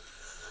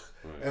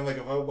 and like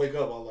if I wake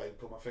up, I'll like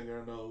put my finger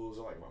in her nose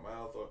or like my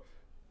mouth or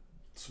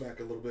smack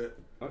a little bit.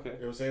 Okay. You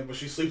know what I'm saying? But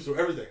she sleeps through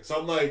everything. So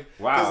I'm like,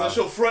 wow. Because then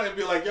she'll front and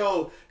be like,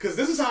 yo, because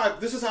this is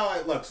how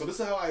I look. So this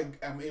is how I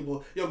am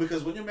able,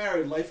 because when you're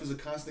married, life is a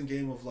constant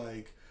game of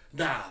like,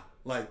 nah,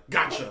 like,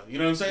 gotcha. You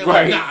know what I'm saying?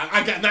 Right.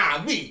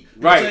 Like, me.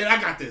 You know right. what I'm saying?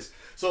 I got this.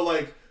 So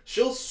like,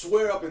 she'll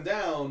swear up and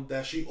down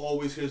that she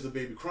always hears the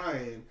baby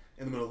crying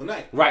in the middle of the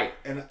night. Right.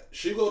 And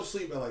she'll go to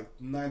sleep at like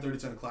 9:30,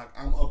 10 o'clock.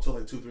 I'm up till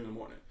like 2, 3 in the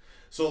morning.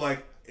 So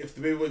like, if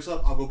the baby wakes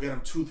up, I'll go get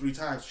him 2, 3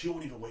 times. She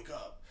won't even wake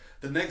up.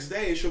 The next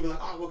day, she'll be like,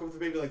 oh, I woke up with the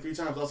baby like 3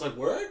 times. I was like,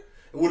 word?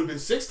 It would have been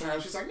 6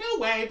 times. She's like, no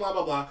way, blah,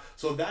 blah, blah.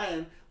 So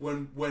then,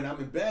 when I'm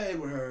in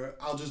bed with her,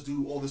 I'll just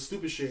do all this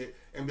stupid shit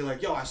and be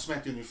like, yo, I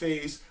smacked you in your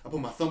face. I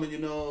put my thumb in your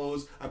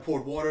nose. I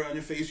poured water on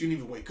your face. You didn't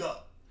even wake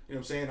up. You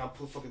know what I'm saying? I'll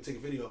fucking take a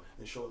video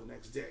and show her the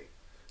next day.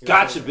 You know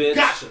gotcha, bitch.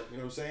 Gotcha. You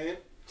know what I'm saying?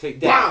 Take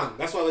that. Bond.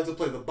 That's why I like to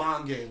play the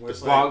Bond game. Where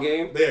it's Bond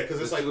game? Yeah, because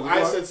it's like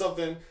I said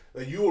something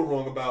that you were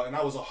wrong about and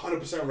I was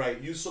 100% right.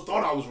 You still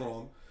thought I was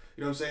wrong.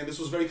 You know what I'm saying? This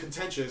was very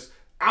contentious.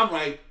 I'm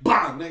right.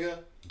 Bond, nigga.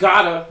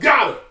 Got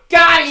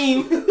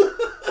him.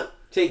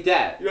 Take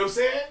that. You know what I'm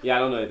saying? Yeah, I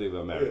don't know anything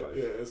about married life.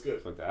 Yeah, it's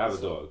good. Fuck that. I have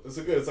a dog. It's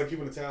good. It's like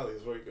keeping a tally.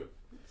 It's very good.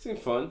 Seems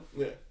fun.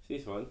 Yeah.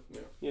 Seems fun.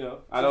 Yeah. You know,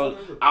 I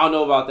don't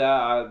know about that.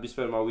 I'd be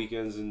spending my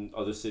weekends in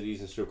other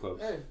cities and strip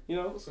clubs. Hey, you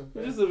know, listen,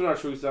 we're just living our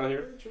truths down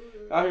here. Yeah, true,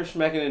 yeah. Out here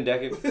smacking and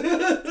decking.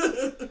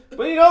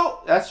 But you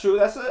know, that's true.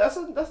 That's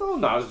a little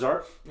knowledge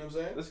dart. You know what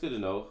I'm saying? That's good to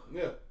know.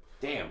 Yeah.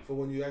 Damn. For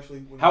when you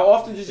actually. How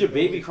often does your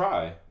baby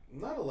cry?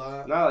 Not a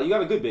lot. You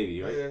got a good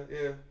baby, right?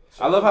 Yeah.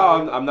 I love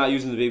how I'm not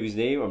using the baby's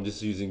name. I'm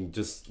just using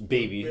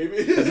baby.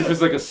 As if it's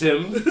like a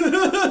sim.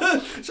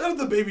 Shout out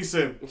to Baby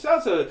Sim.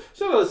 Shout out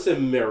to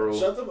Sim Merrill.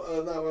 Shout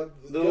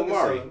out to Lil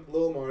Mari.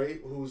 Lil Mari,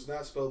 who's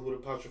not spelled with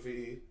apostrophe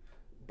E,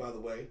 by the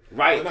way.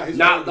 Right.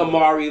 Not the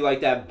Mari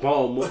like that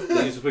bum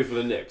that used to play for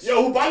the Knicks.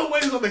 Yo, who by the way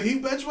is on the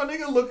Heat bench, my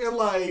nigga, looking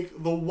like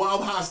the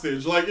wild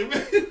hostage. Like,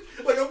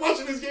 like I'm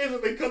watching these games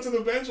and they cut to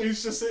the bench and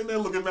he's just sitting there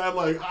looking mad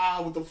like,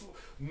 with the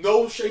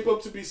no shape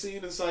up to be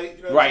seen in sight.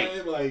 You know what I'm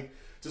saying? Like,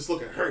 just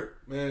looking hurt,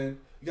 man.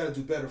 You gotta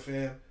do better,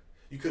 fam.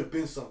 You could have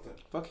been something.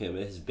 Fuck him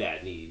and his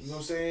bad knees. You know what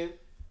I'm saying?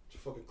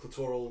 Your fucking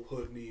clitoral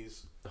hood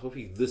knees. I hope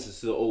he listens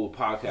to the old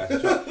podcast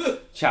and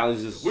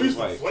challenges. We used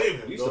to flame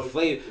him. We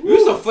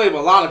used to flame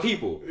a lot of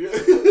people. Yeah.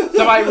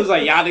 Somebody was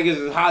like, y'all niggas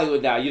is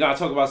Hollywood now. You're not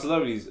talking about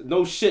celebrities.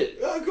 No shit.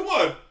 Come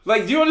on.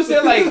 Like, do you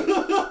understand? Like,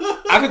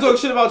 I can talk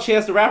shit about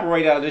Chance the Rapper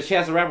right now, and then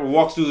Chance the Rapper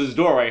walks through this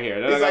door right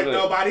here. He's like,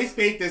 nobody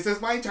speak. This is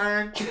my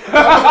turn.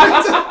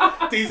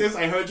 Jesus,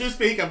 I heard you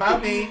speak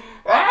about me.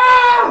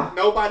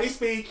 Nobody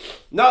speak.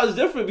 No, it's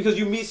different because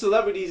you meet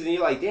celebrities and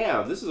you're like,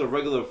 damn, this is a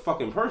regular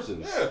fucking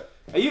person. Yeah.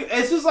 And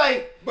it's just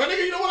like... But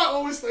nigga, you know what I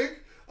always think?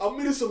 I'll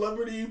meet a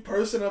celebrity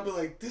person, I'll be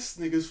like, this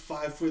nigga's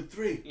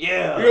 5'3".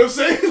 Yeah. You know what I'm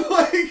saying?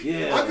 Like,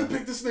 yeah. I could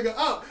pick this nigga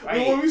up. Right.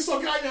 But when we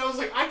saw Kanye, I was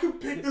like, I could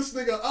pick this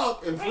nigga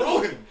up and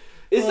throw him.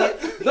 It's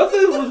like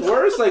nothing was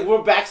worse. Like,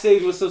 we're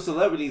backstage with some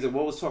celebrities and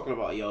one was talking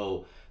about,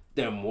 yo,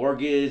 their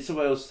mortgage.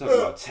 Somebody else was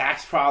talking about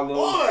tax problems.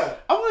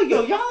 I'm like,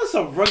 yo, y'all are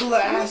some regular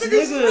ass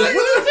niggas.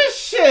 What is this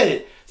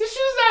shit? This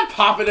shit's not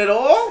popping at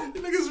all. The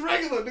niggas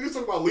regular. Niggas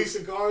talking about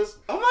leasing cars.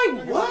 I'm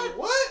like, what? Like,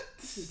 what?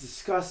 This is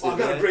disgusting. I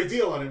got a great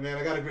deal on it,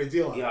 man.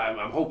 Yeah,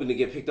 I'm hoping to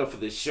get picked up for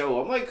this show.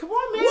 I'm like, come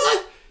on, man.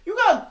 What? You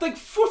got like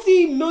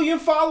 50 million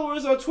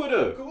followers on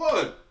Twitter. Come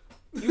on.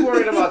 You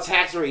worried about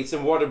tax rates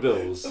and water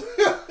bills.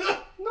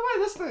 Nobody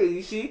listening,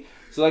 you see?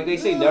 So like they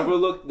say,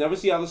 never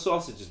see how the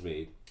sausage is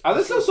made. Are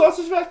there still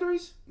sausage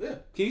factories? Yeah.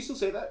 Can you still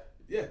say that?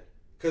 Yeah.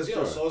 Because,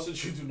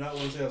 sausage, you do not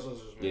want to say how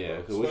sausage is made. Yeah,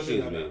 because what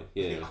shit is made.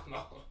 Yeah.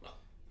 No.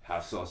 How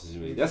sausage is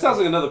made. That sounds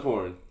like another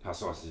porn. How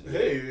sausage is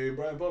made. Hey,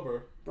 Brian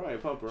Pumper.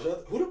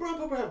 Who did Brian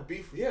Pumper have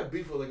beef with? He had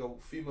beef with like a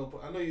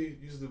female. I know you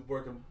used to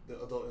work in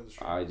the adult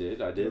industry. I did. You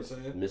know what I'm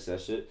saying? Miss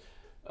that shit.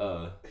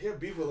 He had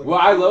beef with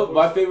like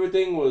my favorite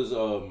thing was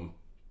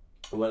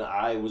when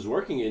I was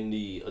working in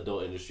the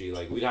adult industry,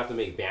 like, we'd have to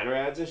make banner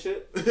ads and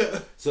shit.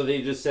 So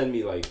they'd just send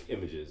me, like,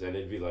 images. And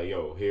it'd be like,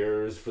 yo,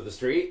 here's for the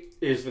straight,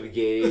 here's for the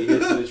gay,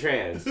 here's for the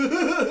trans.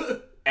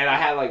 And I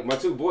had, like, my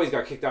two boys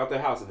got kicked out their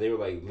house, and they were,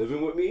 like,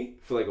 living with me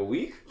for, like, a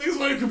week.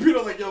 Niggas on your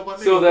computer, like, yo, my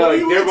nigga, so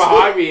they're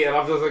behind me, and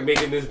I'm just, like,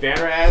 making this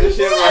banner ad and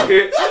shit.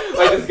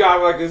 Like this guy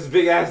with, like, this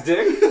big-ass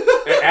dick.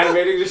 And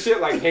animating this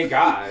shit, like, hey,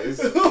 guys.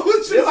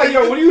 They're like,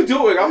 yo, what are you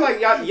doing? I'm like,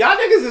 y'all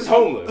niggas is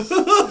homeless.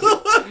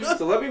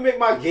 So let me make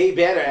my gay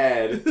banner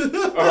ad.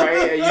 All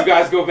right? And you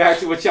guys go back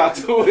to what y'all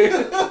doing.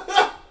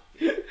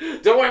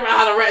 Don't worry about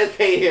how the rent is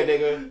paid here,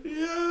 nigga.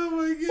 Yeah,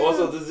 my God.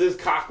 Also, does this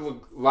cock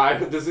look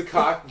live? Does the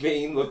cock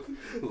vein look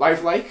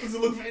lifelike? Does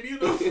it look veiny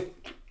enough?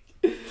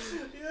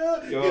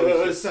 Yeah.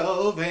 You're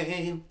so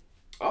vain.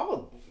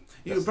 Oh.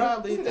 You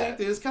probably think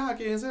this cock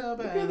is a bad.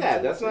 Look at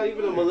that. That's not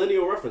even a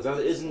millennial reference. That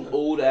is an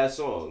old-ass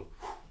song.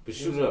 But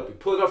shoot it up. You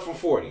pull it up from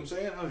 40. You know what I'm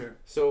saying? Out here.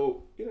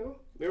 So,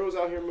 Mero's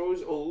out here.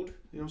 Mero's old.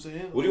 You know what I'm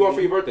saying? What do you want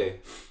for your birthday?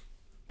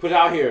 Put it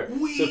out here.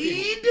 Weed? So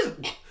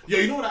people... Yo,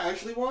 you know what I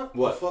actually want?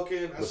 What? A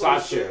fucking...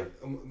 Massage chair.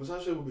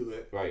 Massage chair would be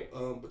lit. Right.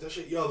 But that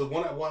shit... Yo, the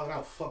one at Wild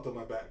Out fucked up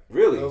my back.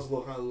 Really? That was a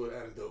little Hollywood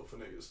anecdote for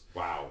niggas.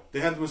 Wow. They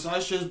had the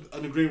massage chairs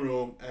in the green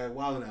room at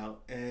Wild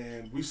Out,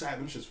 and we sat in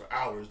them shits for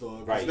hours,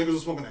 dog. Right. Niggas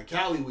was smoking that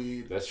Cali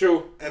weed. That's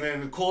true. And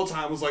then the call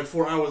time was like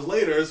 4 hours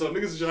later, so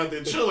niggas just out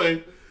there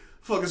chilling,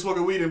 fucking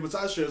smoking weed in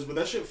massage chairs. But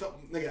that shit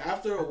felt... Nigga,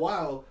 after a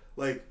while,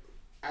 like,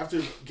 after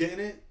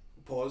getting it...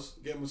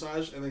 Get a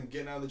massage, and then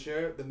getting out of the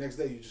chair, the next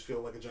day you just feel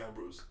like a giant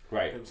bruise.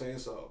 Right. You know what I'm saying?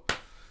 So,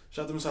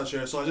 shout out to massage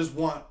chair. So I just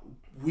want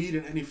weed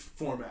in any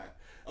format.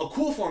 A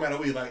cool format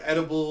of weed, like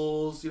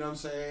edibles, you know what I'm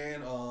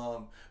saying?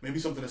 Maybe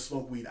something to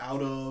smoke weed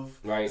out of.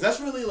 Right. That's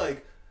really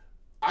like,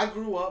 I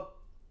grew up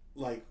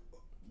like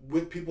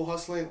with people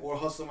hustling or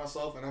hustling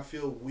myself, and I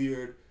feel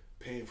weird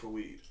paying for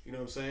weed. You know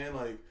what I'm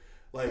saying?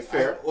 Like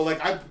fair.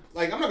 I'm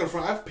not gonna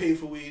front. I've paid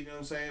for weed, you know what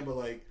I'm saying? But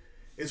like,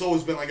 it's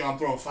always been like, yo, I'm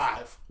throwing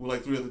 5 with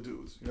like 3 other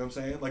dudes. You know what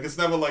I'm saying? Like, it's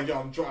never like, yo,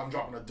 I'm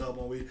dropping a dub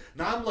on weed.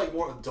 Now I'm like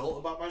more adult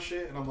about my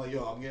shit, and I'm like,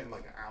 yo, I'm getting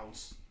like an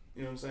ounce.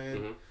 You know what I'm saying?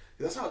 Mm-hmm.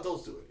 That's how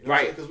adults do it. You know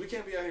right. Because we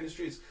can't be out here in the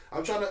streets.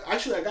 I'm trying to,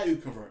 actually, I got you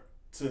to convert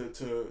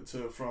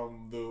to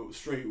from the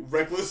straight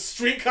reckless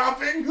street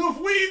copping of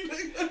weed.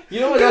 You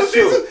know what? That's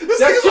true.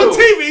 This nigga's on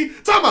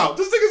TV. Time out.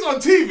 This nigga's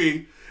on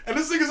TV. And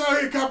this nigga's out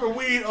here copping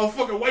weed on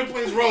fucking White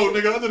Plains Road,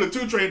 nigga, under the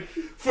 2 train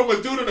from a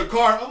dude in a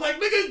car. I'm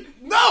like, nigga,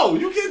 no,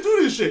 you can't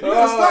do this shit. You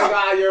gotta stop. Oh my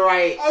God, you're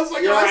right. I was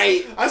like, you're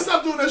right. I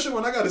stopped doing that shit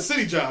when I got a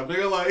city job,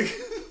 nigga. Like,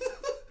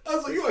 I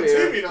was like, you on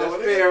fair. TV now, That's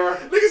nigga. fair.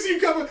 Nigga see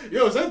you copping.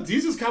 Yo, is that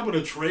Jesus copping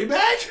a tray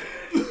bag?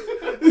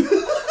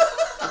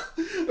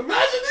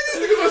 Imagine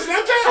niggas on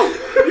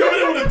Snapchat. You over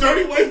there with a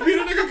dirty wife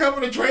beater, nigga,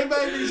 copping a tray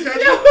bag. Niggas catch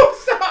you. Yo,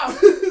 stop.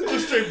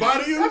 Just straight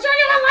body you. I'm trying to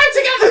get my life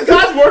together.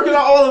 God's working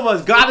on all of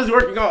us. God is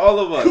working on all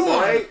of us. Come on.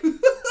 All right?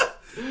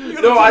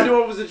 No, I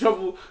knew I was in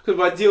trouble because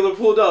my dealer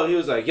pulled up. He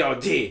was like, yo,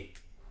 D,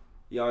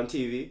 you on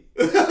TV?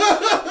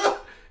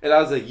 And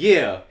I was like,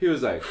 yeah. He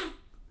was like...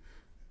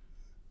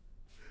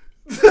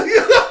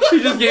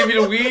 He just gave me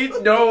the weed.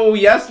 No,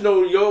 yes,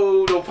 no,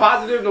 yo, no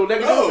positive, no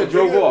negative, and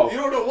drove off. You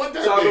don't know what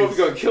that so I don't know if he's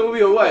going to kill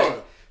me or what.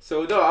 Oh.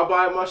 So, no, I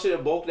buy my shit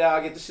in bulk now.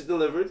 I get the shit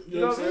delivered.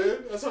 You know what I'm saying?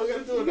 That's how we got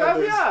to do it. You got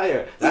me out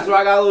here. That's why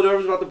I got a little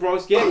nervous about the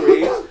Bronx gang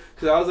raid.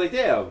 Because I was like,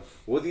 damn,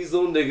 what these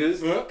little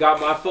niggas got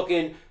my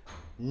fucking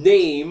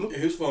name.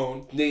 His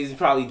phone. Niggas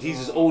probably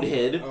Desus old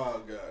head. Oh,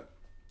 God.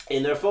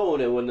 In their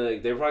phone, and when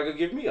they're probably gonna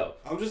give me up.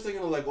 I'm just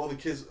thinking of like all the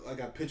kids I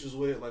got pictures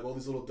with, like all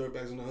these little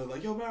dirtbags in the hood,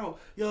 like yo Mero,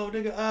 yo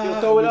nigga,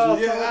 yo throw it up,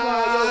 yo,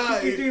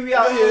 we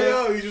out here,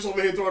 yo, you just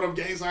over here throwing up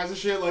gang signs and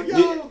shit, like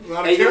yo,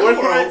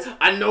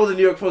 I know the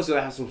New York Post gonna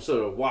have some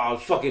sort of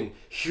wild fucking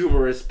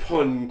humorous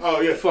pun,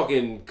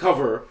 fucking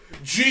cover.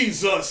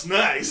 Jesus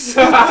Nice,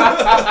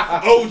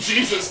 oh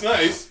Jesus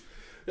Nice.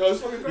 Yo,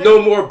 it's fucking crazy.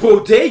 No more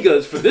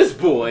bodegas for this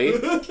boy.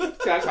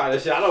 That kind of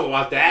shit. I don't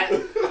want that.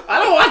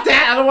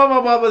 I don't want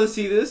my mama to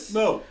see this.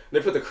 No.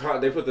 They put the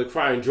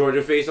crying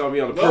Georgia face on me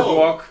on the perk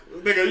walk.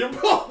 Nigga,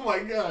 oh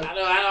my God.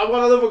 I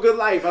want to live a good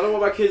life. I don't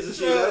want my kids to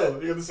see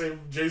that. You got the same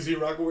Jay-Z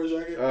Rockaway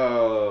jacket?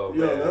 Oh,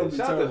 man.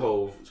 Shout out to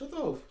Hov. Shout out to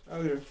Hov.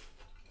 Out here.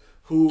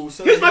 Who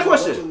says here's my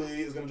question.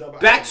 Is gonna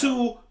drop back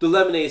to the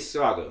Lemonade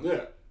saga.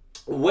 Yeah.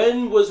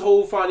 When was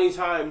Hov finding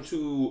time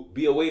to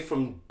be away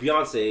from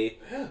Beyonce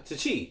to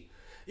cheat?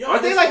 Yo,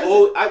 aren't they like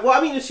old?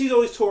 I mean, she's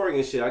always touring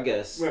and shit, I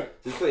guess. Right.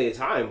 There's plenty of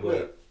time, but...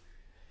 Right.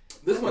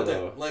 This is my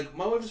thing. Like,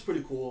 my wife is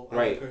pretty cool.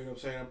 Right. You know what I'm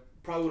saying? I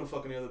probably wouldn't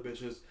fuck any other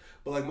bitches.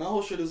 But, like, my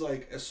whole shit is,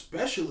 like,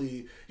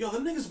 especially... Yo,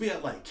 them niggas be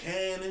at, like,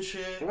 Cannes and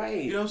shit.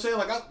 Right. You know what I'm saying?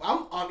 Like,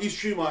 I'm on East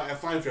Tremont at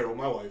Fine Fair with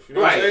my wife. You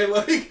know what I'm saying?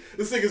 Like,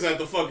 this nigga's at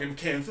the fucking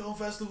Cannes Film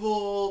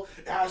Festival,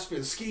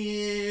 Aspen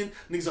skiing,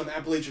 niggas on the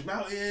Appalachian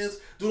Mountains,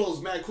 doing all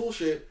this mad cool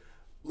shit.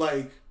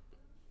 Like...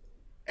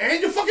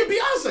 And you're fucking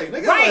Beyonce,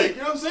 nigga. Right. Like, you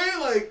know what I'm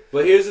saying? Like,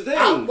 but here's the thing.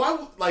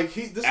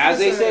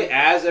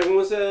 As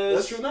everyone says,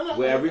 that's true.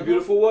 With every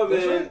beautiful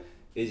woman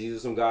is either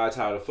some guy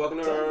tired of fucking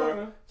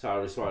her, tired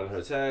of responding to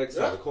her texts,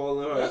 tired of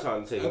calling her,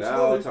 tired of taking her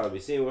out, tired of be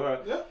seen with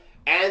her. Yeah.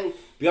 And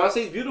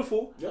Beyonce's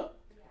beautiful. Yeah.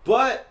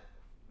 But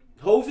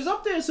Hov is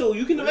up there, so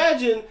you can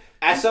imagine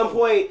at some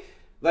point,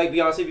 like,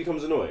 Beyonce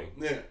becomes annoying.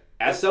 Yeah.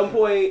 At some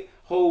point,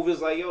 Hov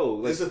is like, yo,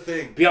 like, it's a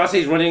thing.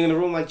 Beyonce's running in the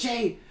room like,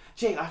 Jay,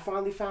 I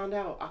finally found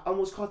out. I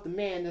almost caught the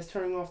man that's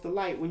turning off the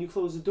light when you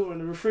close the door in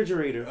the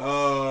refrigerator.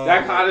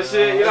 That kind of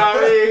shit, you know what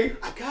I mean?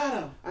 I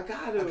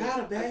got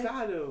him,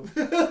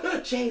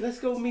 babe. Jay, let's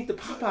go meet the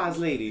Popeyes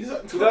lady. You know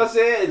what I'm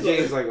saying? And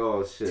Jay's like,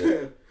 oh,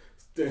 shit.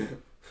 Damn.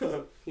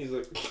 He's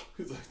like,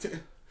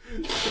 damn.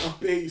 Oh,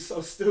 babe, you're so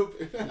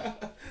stupid.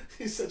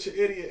 He's such an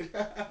idiot.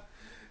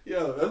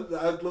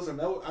 Yo, listen,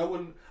 I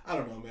wouldn't, I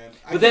don't know, man.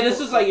 But then it's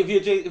just like, if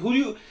you're Jay,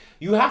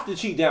 you have to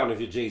cheat down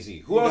if you're Jay-Z.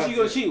 Who else are you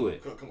going to cheat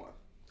with? Come on.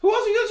 Who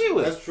else are you going to cheat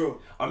with? That's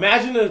true.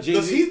 Imagine if Jay-Z...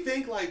 Does he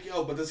think, like,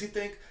 does he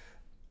think,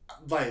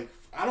 like,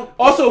 I don't...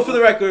 Also, for the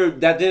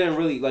record, that didn't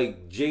really,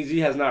 like, Jay-Z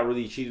has not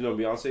really cheated on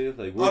Beyonce.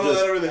 Like, that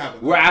didn't really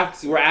happen.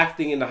 We're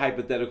acting in the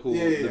hypothetical,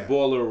 the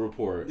baller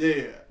report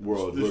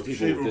world where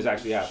this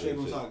actually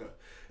happens.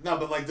 No,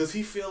 but, like, does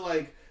he feel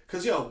like...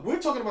 Because,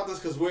 we're talking about this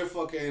because we're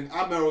fucking...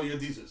 I'm Mero, you're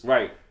Desus.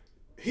 Right.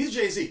 He's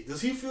Jay-Z.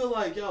 Does he feel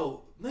like,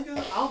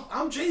 nigga,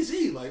 I'm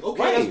Jay-Z. Like,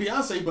 okay, that's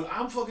Beyonce, but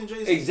I'm fucking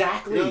Jay-Z.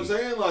 Exactly. You know what I'm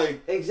saying?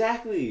 Like,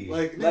 exactly.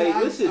 Like,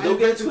 nigga, listen, don't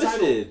get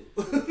twisted.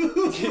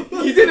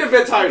 He did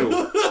invent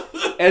Tidal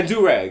and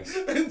do-rags.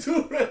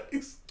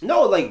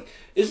 No, like,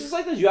 it's just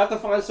like this. You have to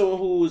find someone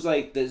who's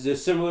like they're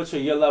similar to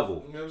your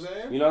level. You know what I'm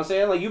saying? You know what I'm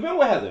saying? Like, you've been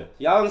with Heather.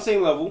 Y'all on the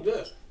same level. Yeah.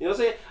 You know what I'm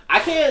saying? I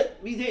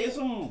can't be dating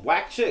some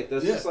whack chick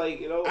that's just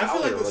like, I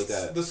feel like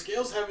that. The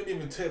scales haven't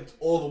even tipped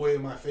all the way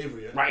in my favor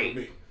yet. Right. For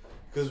me.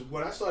 Because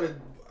when I started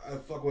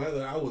fucking with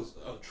Heather, I was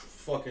a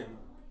fucking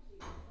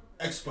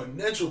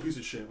exponential piece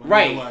of shit.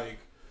 Right. Like,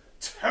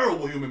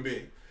 terrible human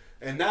being.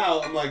 And now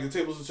I'm like, the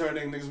tables are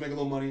turning, niggas making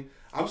a little money.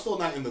 I'm still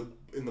not in the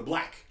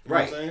black. You know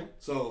what I'm saying?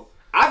 So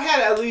I've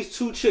had at least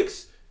 2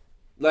 chicks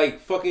like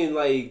fucking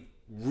like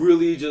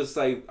really just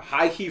like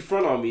high key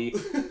front on me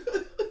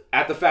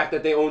at the fact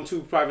that they own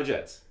 2 private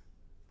jets.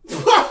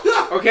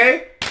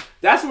 Okay?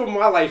 That's where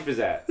my life is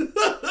at.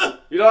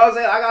 You know what I'm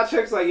saying? I got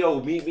chicks like,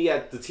 yo, meet me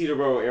at the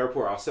Teterboro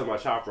airport. I'll send my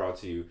chopper out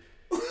to you.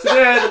 So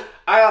then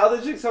I got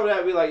other chicks coming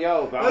at me like,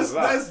 yo, that's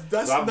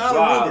not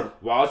a rumor.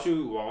 Why don't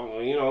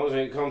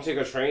you, come take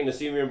a train to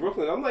see me in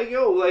Brooklyn? I'm like,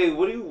 yo, like,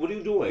 what are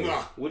you doing?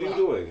 What are you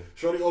doing?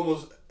 Shorty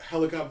almost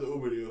helicopter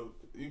Uber you.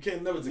 You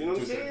can't never take you know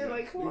what I'm saying?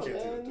 Like, come on,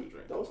 man.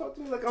 Don't talk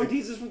to me like I'm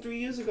Desus from 3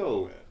 years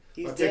ago. Man.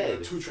 He's dead.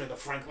 Take a 2 train to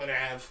Franklin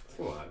Ave.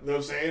 Come on. You know what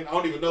I'm saying? I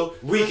don't even know.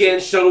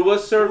 Weekend shuttle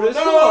bus service?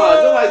 Come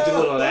on. Nobody's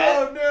doing all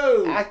that.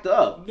 No. Act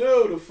up.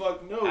 No, the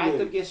fuck no.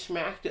 Act up, get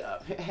smacked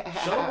up.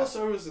 Shuttle bus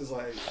service is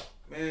like,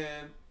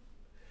 man,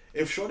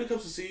 if Shorty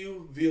comes to see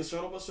you via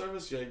shuttle bus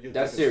service, you're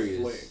that's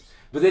serious. Flames.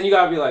 But then you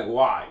gotta be like,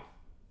 why?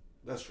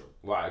 That's true.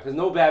 Why? Because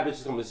no bad bitch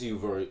is coming to see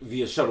you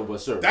via shuttle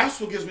bus service.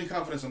 That's what gives me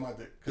confidence in my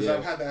dick. Because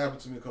I've had that happen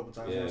to me a couple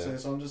times. You know what I'm saying?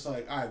 So I'm just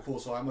like, all right, cool.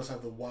 So I must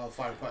have the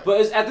wildfire pipe.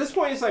 But at this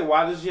point, it's like,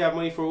 why does she have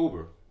money for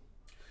Uber?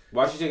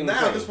 Why is she taking the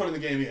train? Now at this point in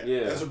the game,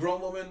 yeah. As a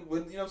grown woman, you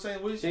know what I'm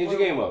saying? Change the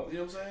game up. You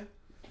know what I'm saying?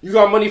 You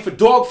got money for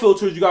dog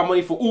filters. You got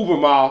money for Uber,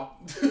 ma.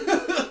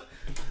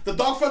 The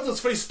dog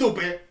filter's pretty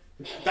stupid.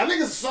 That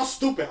nigga's so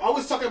stupid.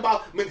 Always talking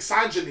about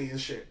misogyny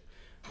and shit.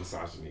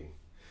 Misogyny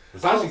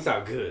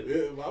sound good.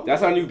 Yeah,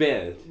 that's our new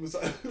band.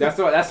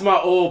 That's my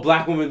old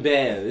black woman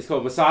band. It's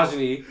called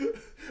Misogyny.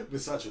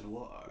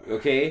 Misogynoir.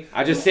 Okay?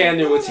 I just stand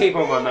there with tape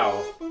on my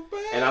mouth.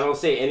 And I don't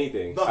say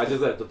anything. Nothing. I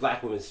just let the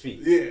black women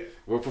speak. Yeah.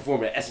 We're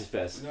performing at Essence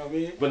Fest. You know what I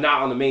mean? But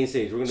not on the main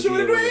stage. We're going to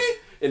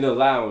be in the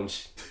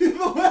lounge. In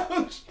the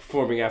lounge?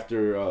 Performing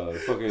after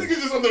fucking... Niggas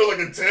just under like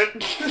a tent.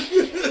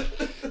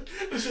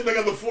 This shit, they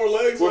got the 4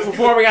 legs. We're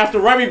performing after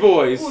Remy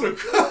Boys. In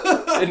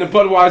the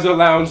Budweiser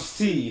Lounge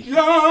C.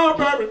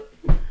 Yeah, baby.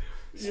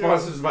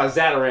 Sponsored by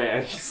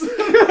Zataran.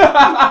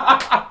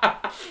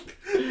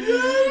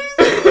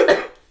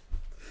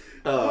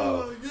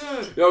 Oh my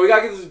god. Yo, we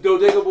gotta get this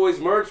Bodega Boys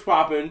merch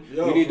popping.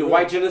 We need the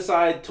White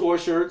Genocide tour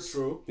shirts.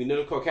 True. We need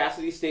the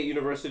Caucasity State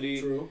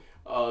University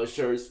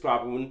shirts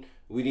popping.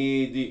 We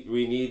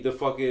need the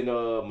fucking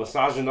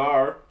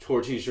Misogynoir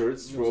tour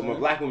t-shirts for my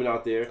black women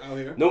out there.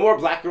 No more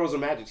Black Girls Are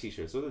Magic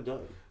t-shirts. Those are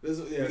done. We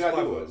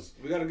gotta do ones.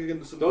 We gotta get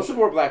into some. Don't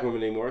support black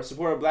women anymore.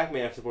 Support a black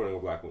man supporting a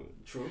black woman.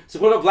 True.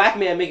 Support a black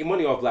man making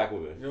money off black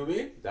women. You know what I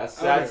mean? That's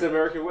the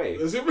American way.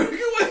 That's the American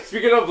way.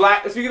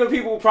 Speaking of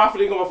people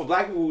profiting off of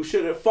black people who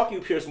shouldn't, fuck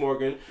you, Pierce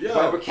Morgan. If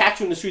I ever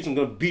catch you in the streets, I'm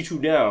gonna beat you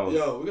down.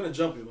 Yo, we're gonna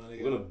jump you, man.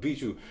 I'm gonna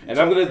beat you, and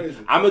I'm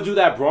gonna do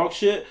that Bronx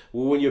shit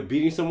when you're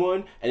beating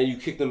someone and then you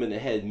kick them in the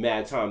head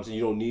mad times and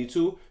you don't need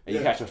to, and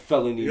you catch a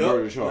felony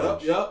murder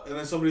charge. Yep. And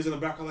then somebody's in the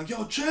background like,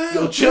 yo,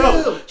 chill.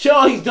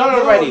 He's done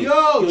already.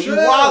 Yo, you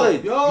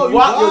wildin'.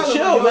 Yo,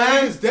 chill,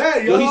 man. He's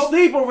dead, yo. He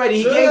sleep already.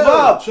 He gave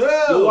up. Chill.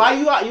 Yo, why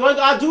you ain't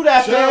gotta do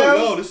that, fam?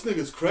 Yo, this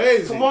nigga's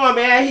crazy. Come on,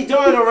 man. He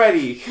done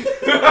already.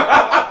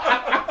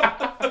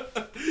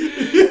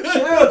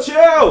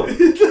 chill.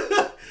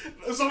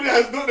 Somebody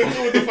has nothing to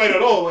do with the fight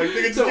at all. Like,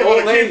 nigga just came out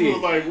of lady.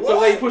 Like, what? Some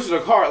lady pushing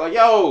a cart. Like,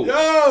 yo.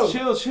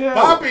 Chill.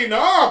 Papi,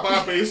 no,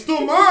 papi. It's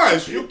too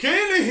much. You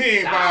killing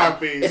him,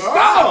 papi.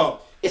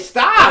 Stop.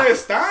 Stop.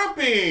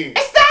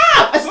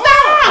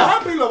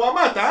 Papi, lo va a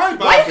matar, papi.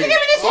 Why you giving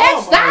this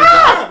head?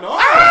 Stop. No.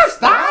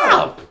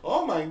 Stop.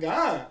 Oh, my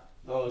God.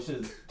 Oh,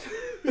 shit.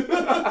 You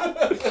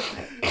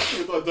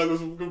thought Doug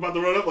was about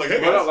to run up like,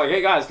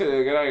 hey, guys. Can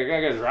I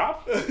get a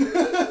drop?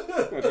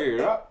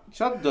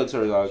 Shout out to Doug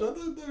Herzog. Shout out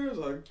to Doug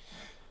Herzog.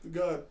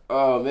 God.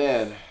 Oh,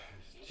 man.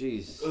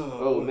 Jeez.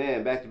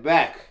 Man. Back to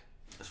back.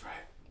 That's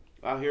right.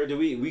 Out here, did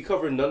we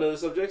cover none of the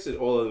subjects and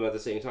all of them at the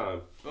same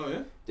time? Oh,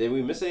 yeah? Did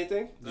we miss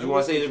anything? Did you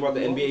want to say anything about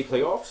the NBA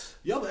playoffs?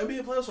 Yo, the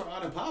NBA playoffs are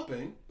on and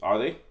popping. Are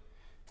they?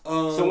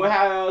 Someone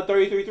had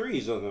 33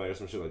 threes or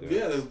some shit like that.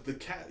 Yeah,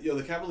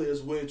 the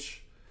Cavaliers,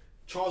 which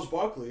Charles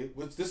Barkley,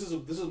 which this is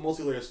a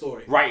multi-layer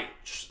story. Right.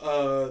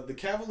 The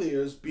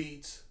Cavaliers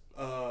beat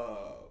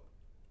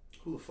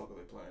who the fuck are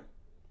they playing?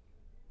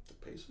 The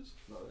Pacers?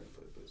 No, they didn't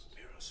play the Pacers.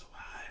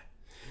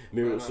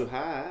 Mirror so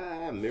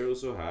high.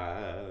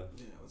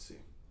 Yeah, let's see.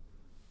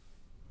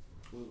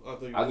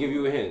 I'll give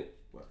you a hint.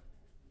 What?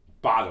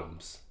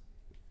 Bottoms.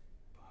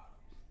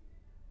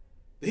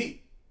 The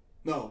Heat.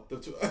 No, the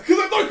two. Because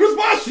I thought Chris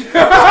Bosh.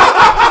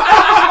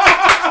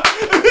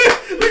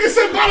 Nigga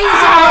said bottoms.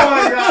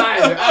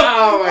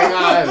 Oh my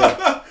god.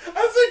 I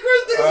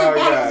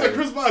said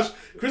Chris Bosh.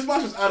 Chris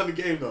Bosh is out of the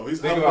game though.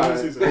 He's out for the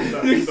season. He's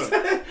done. You said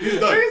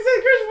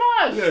Chris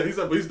Bosh. Yeah, he's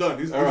done. But he's done.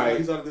 He's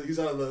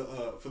out of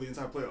the for the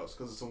entire playoffs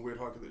because of some weird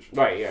heart condition.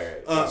 Right.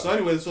 Yeah. So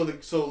anyway, so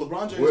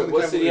LeBron James.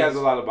 What city has a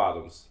lot of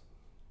bottoms?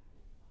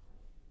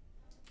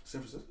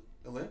 San Francisco,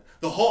 LA,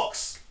 the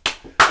Hawks.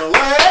 LA.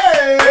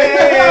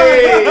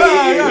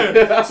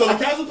 So the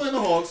Cavs are playing the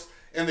Hawks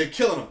and they're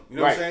killing them. You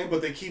know what I'm saying?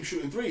 But they keep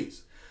shooting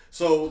threes.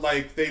 So,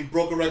 like, they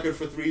broke a record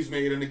for threes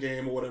made in the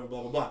game or whatever,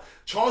 blah, blah, blah.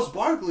 Charles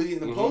Barkley in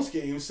the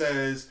post-game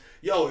says,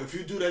 yo, if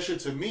you do that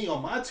shit to me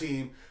on my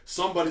team,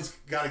 somebody's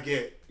got to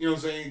get, you know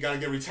what I'm saying, got to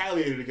get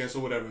retaliated against or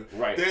whatever.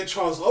 Right. Then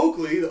Charles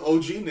Oakley, the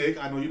OG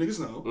Nick, I know you niggas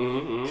know,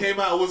 came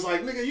out and was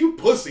like, nigga, you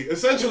pussy.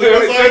 Essentially.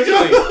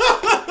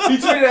 He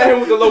tweeted at him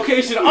with the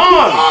location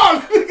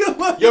on.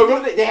 Yo,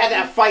 remember they had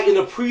that fight in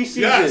the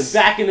preseason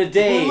back in the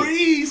day.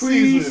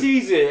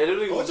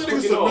 Preseason. I want you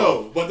niggas to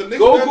know. But the niggas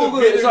go Google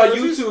it. It's on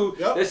YouTube.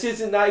 Yep. That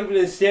shit's not even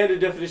in standard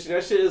definition.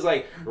 That shit is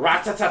like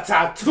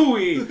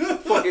rat-ta-ta-ta-tooey.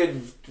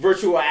 Fucking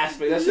virtual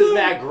aspect. That shit's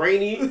mad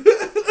grainy.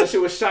 That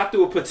shit was shot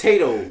through a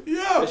potato.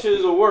 Yeah. That shit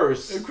is the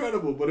worst.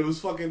 Incredible. But it was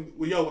fucking...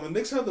 Yo, when the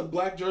Knicks had the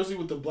black jersey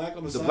with the black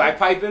on the side... The black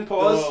piping,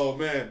 pause. Oh,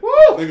 man. Woo!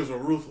 Niggas were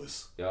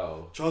ruthless.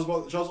 Yo. Charles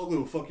Oakley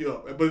will fuck you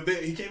up. But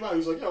he came out, he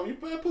was like, yo, you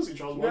bad pussy,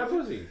 Charles Barkley.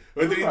 Bad pussy.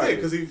 But then he did,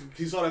 because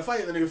he saw that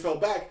fight, and then he fell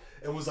back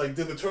and was like,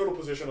 did the turtle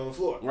position on the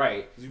floor.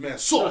 Right. He's mad.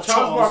 Charles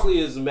Barkley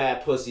is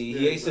mad pussy.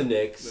 He hates the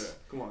Knicks. Yeah.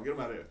 Come on, get him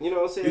out of here. You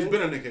know what I'm saying? He's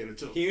been a Knick hater,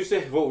 too. He used to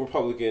vote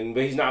Republican,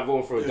 but he's not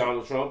voting for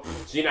Donald Trump.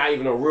 So you're not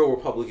even a real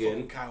Republican.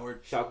 Fucking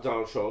coward. Shout out to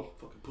Donald Trump.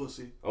 Fucking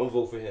pussy. I'm going to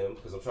vote for him,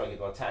 because I'm trying to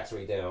get my tax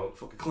rate down.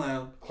 Fucking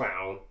clown.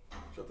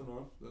 Shut the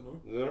Norm.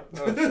 Yeah,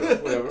 sure,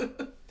 whatever.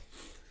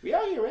 We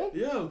out here, man.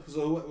 Yeah.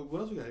 So what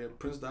else we got here?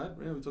 Prince died.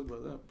 Yeah, we talked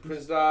about that.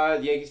 Prince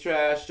died. Yankees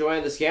trash.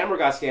 Joanne the Scammer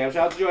got scammed.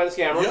 Shout out to Joanne the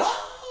Scammer. Yo!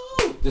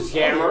 The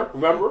scammer,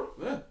 remember?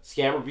 Yeah.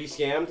 Scammer be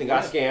scammed and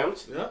got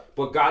scammed. Yeah.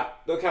 But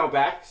got the account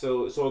back,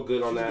 so it's all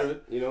good on that.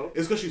 Good. You know?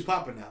 It's because she's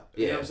popping now.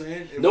 You know what I'm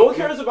saying? No one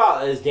cares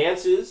about his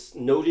dances,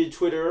 noted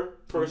Twitter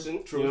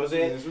person. True. You know what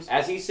I'm saying?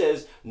 As he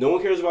says, no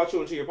one cares about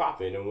you until you're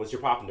popping. And once you're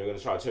popping, they're going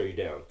to try to tear you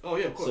down. Oh,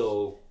 yeah, of course.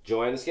 So,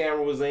 Joanna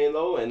Scammer was laying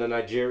low, and the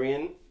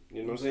Nigerian,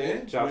 you know what I'm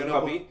saying? Shout out to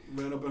Puppy.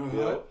 Ran up in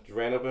her hut.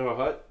 Ran up in her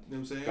hut. You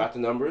know what I'm saying? Got the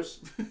numbers.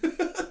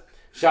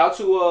 Shout out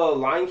to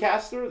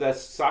Lancaster,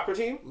 that's soccer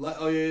team.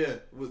 Oh, yeah.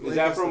 Is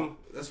that from...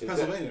 That's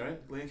Pennsylvania, right?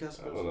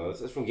 Lancaster. I don't know.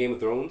 That's from Game of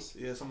Thrones.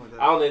 Yeah, something like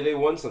that. I don't know. They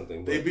won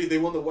something. They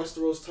won the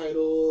Westeros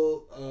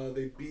title.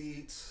 They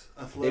beat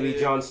Athletic. They beat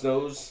Jon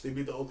Snow's. They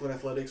beat the Oakland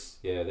Athletics.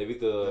 Yeah, they beat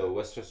the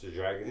Westchester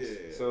Dragons.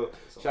 Yeah. So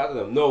shout out to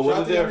them. No, shout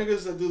out to them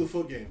niggas that do the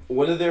foot game.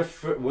 One of their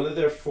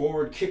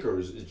forward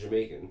kickers is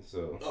Jamaican.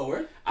 So. Oh,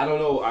 where? I don't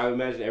know. I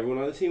imagine everyone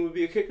on the team would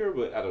be a kicker,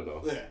 but I don't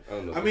know. Yeah. I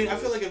don't know. I mean, I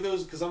feel like if it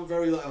was because I'm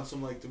very on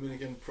some like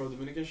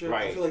pro-Dominican shit.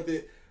 Right. I feel like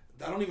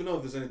I don't even know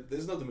if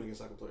there's no Dominican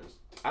soccer players.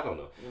 I don't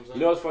know. You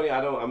know what's funny?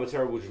 I'm a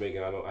terrible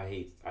Jamaican.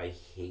 I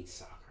hate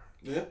soccer.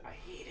 Yeah. I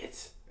hate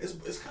it.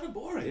 It's kind of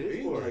boring. It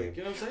is boring. Like,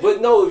 you know what I'm saying?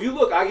 But no, if you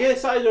look, I get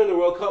excited during the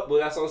World Cup, but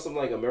that's on some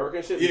like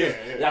American shit. Yeah.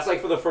 That's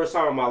like for the first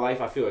time in my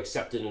life I feel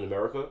accepted in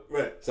America.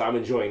 Right. So I'm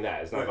enjoying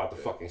that. It's not about the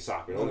fucking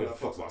soccer. Don't give a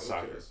fuck about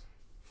soccer.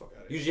 Fuck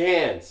out of here. Use your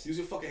hands. Use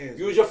your fucking hands.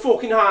 Use your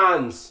fucking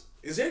hands.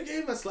 Is there a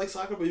game that's like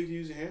soccer but you can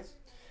use your hands?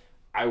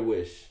 I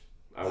wish.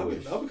 That'd be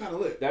kind of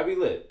lit. That'd be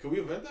lit. Can we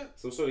invent that?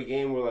 Some sort of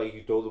game where like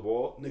you throw the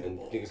ball and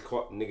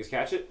niggas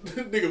catch it.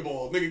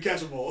 Nigga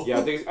catch a ball. Yeah,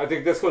 I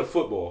think that's called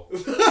football. I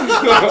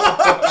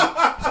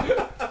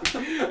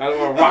don't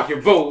want to rock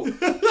your boat,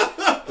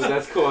 but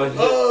that's called.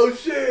 Oh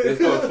shit! That's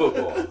called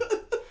football.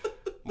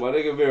 My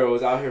nigga Mero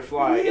is out here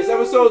flying. It's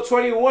episode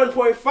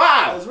 21.5.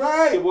 That's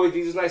right. It's your boy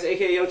Desus Nice,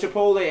 aka Young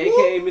Chipotle,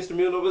 aka Mr.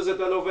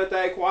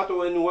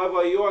 1994 en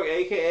Nueva York,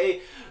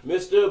 aka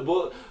Mr.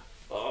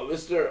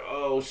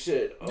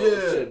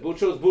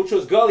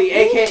 Bucho's Gully,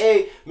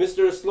 a.k.a.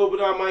 Mr.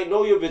 Slobodan Might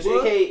Know Your Bitch,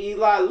 a.k.a.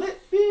 Eli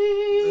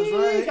Litby. That's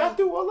right. Got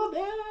through all of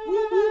that.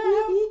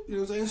 You know what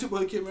I'm saying? It's your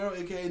boy KID MERO,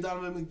 a.k.a.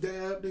 Donovan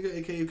McDab, nigga,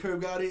 a.k.a.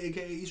 Curb Gotti,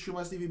 a.k.a. East Street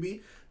My Stevie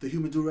B, the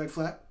human do-rag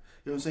flap.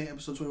 You know what I'm saying?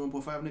 Episode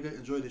 21.5, nigga.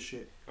 Enjoy this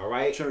shit. All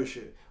right. Cherish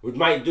it. We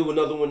might do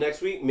another one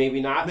next week. Maybe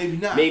not. Maybe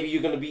not. Maybe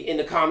you're going to be in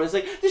the comments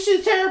like, this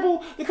shit's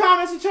terrible. The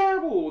comments are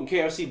terrible. And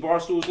KFC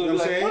Barstool's going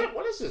to be like,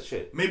 what is this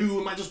shit? Maybe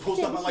we might just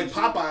post up at like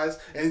Popeyes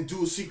and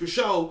do a secret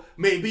show.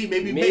 Maybe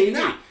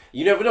not.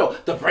 You never know.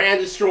 The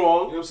brand is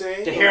strong. You know what I'm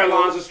saying? The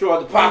hairlines are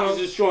strong. The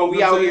pockets are strong.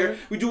 We out here.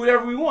 We do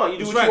whatever we want. You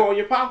do what you want when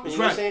you're popping. You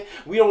know what I'm saying?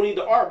 We don't need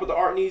the art, but the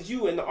art needs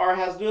you. And the art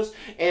has this.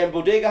 And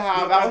Bodega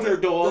Hive out here,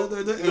 dog. You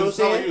know what I'm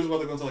saying? He was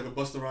about to go into like a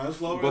Busta Rhymes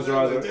flow. Busta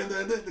Rhymes.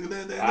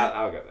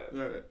 I got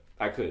that.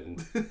 I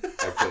couldn't.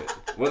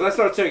 When I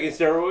start taking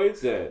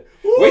steroids, then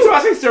wait till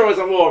I take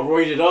steroids, I'm all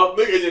roided up.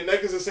 Nigga, your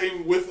neck is the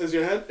same width as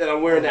your head, and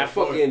I'm wearing that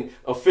fucking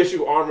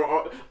official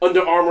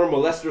Under Armour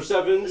Molester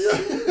 7s.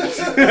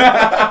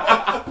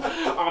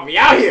 I'll be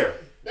out here,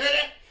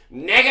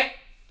 nigga.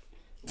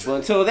 But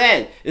until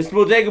then, it's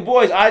Bodega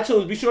Boys,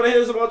 iTunes. Be sure to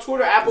hit us up on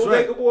Twitter at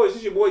Bodega Boys.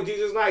 It's your boy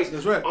Desus Nice.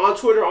 That's right. On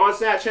Twitter, on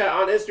Snapchat,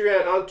 on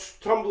Instagram, on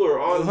Tumblr,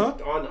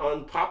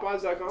 on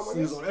Popeyes.com.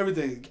 He's on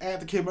everything. Add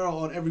the KID MERO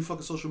on every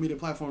fucking social media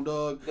platform,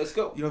 dog. Let's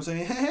go. You know what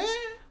I'm saying?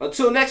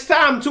 Until next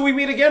time, until we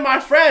meet again, my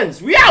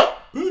friends. We out.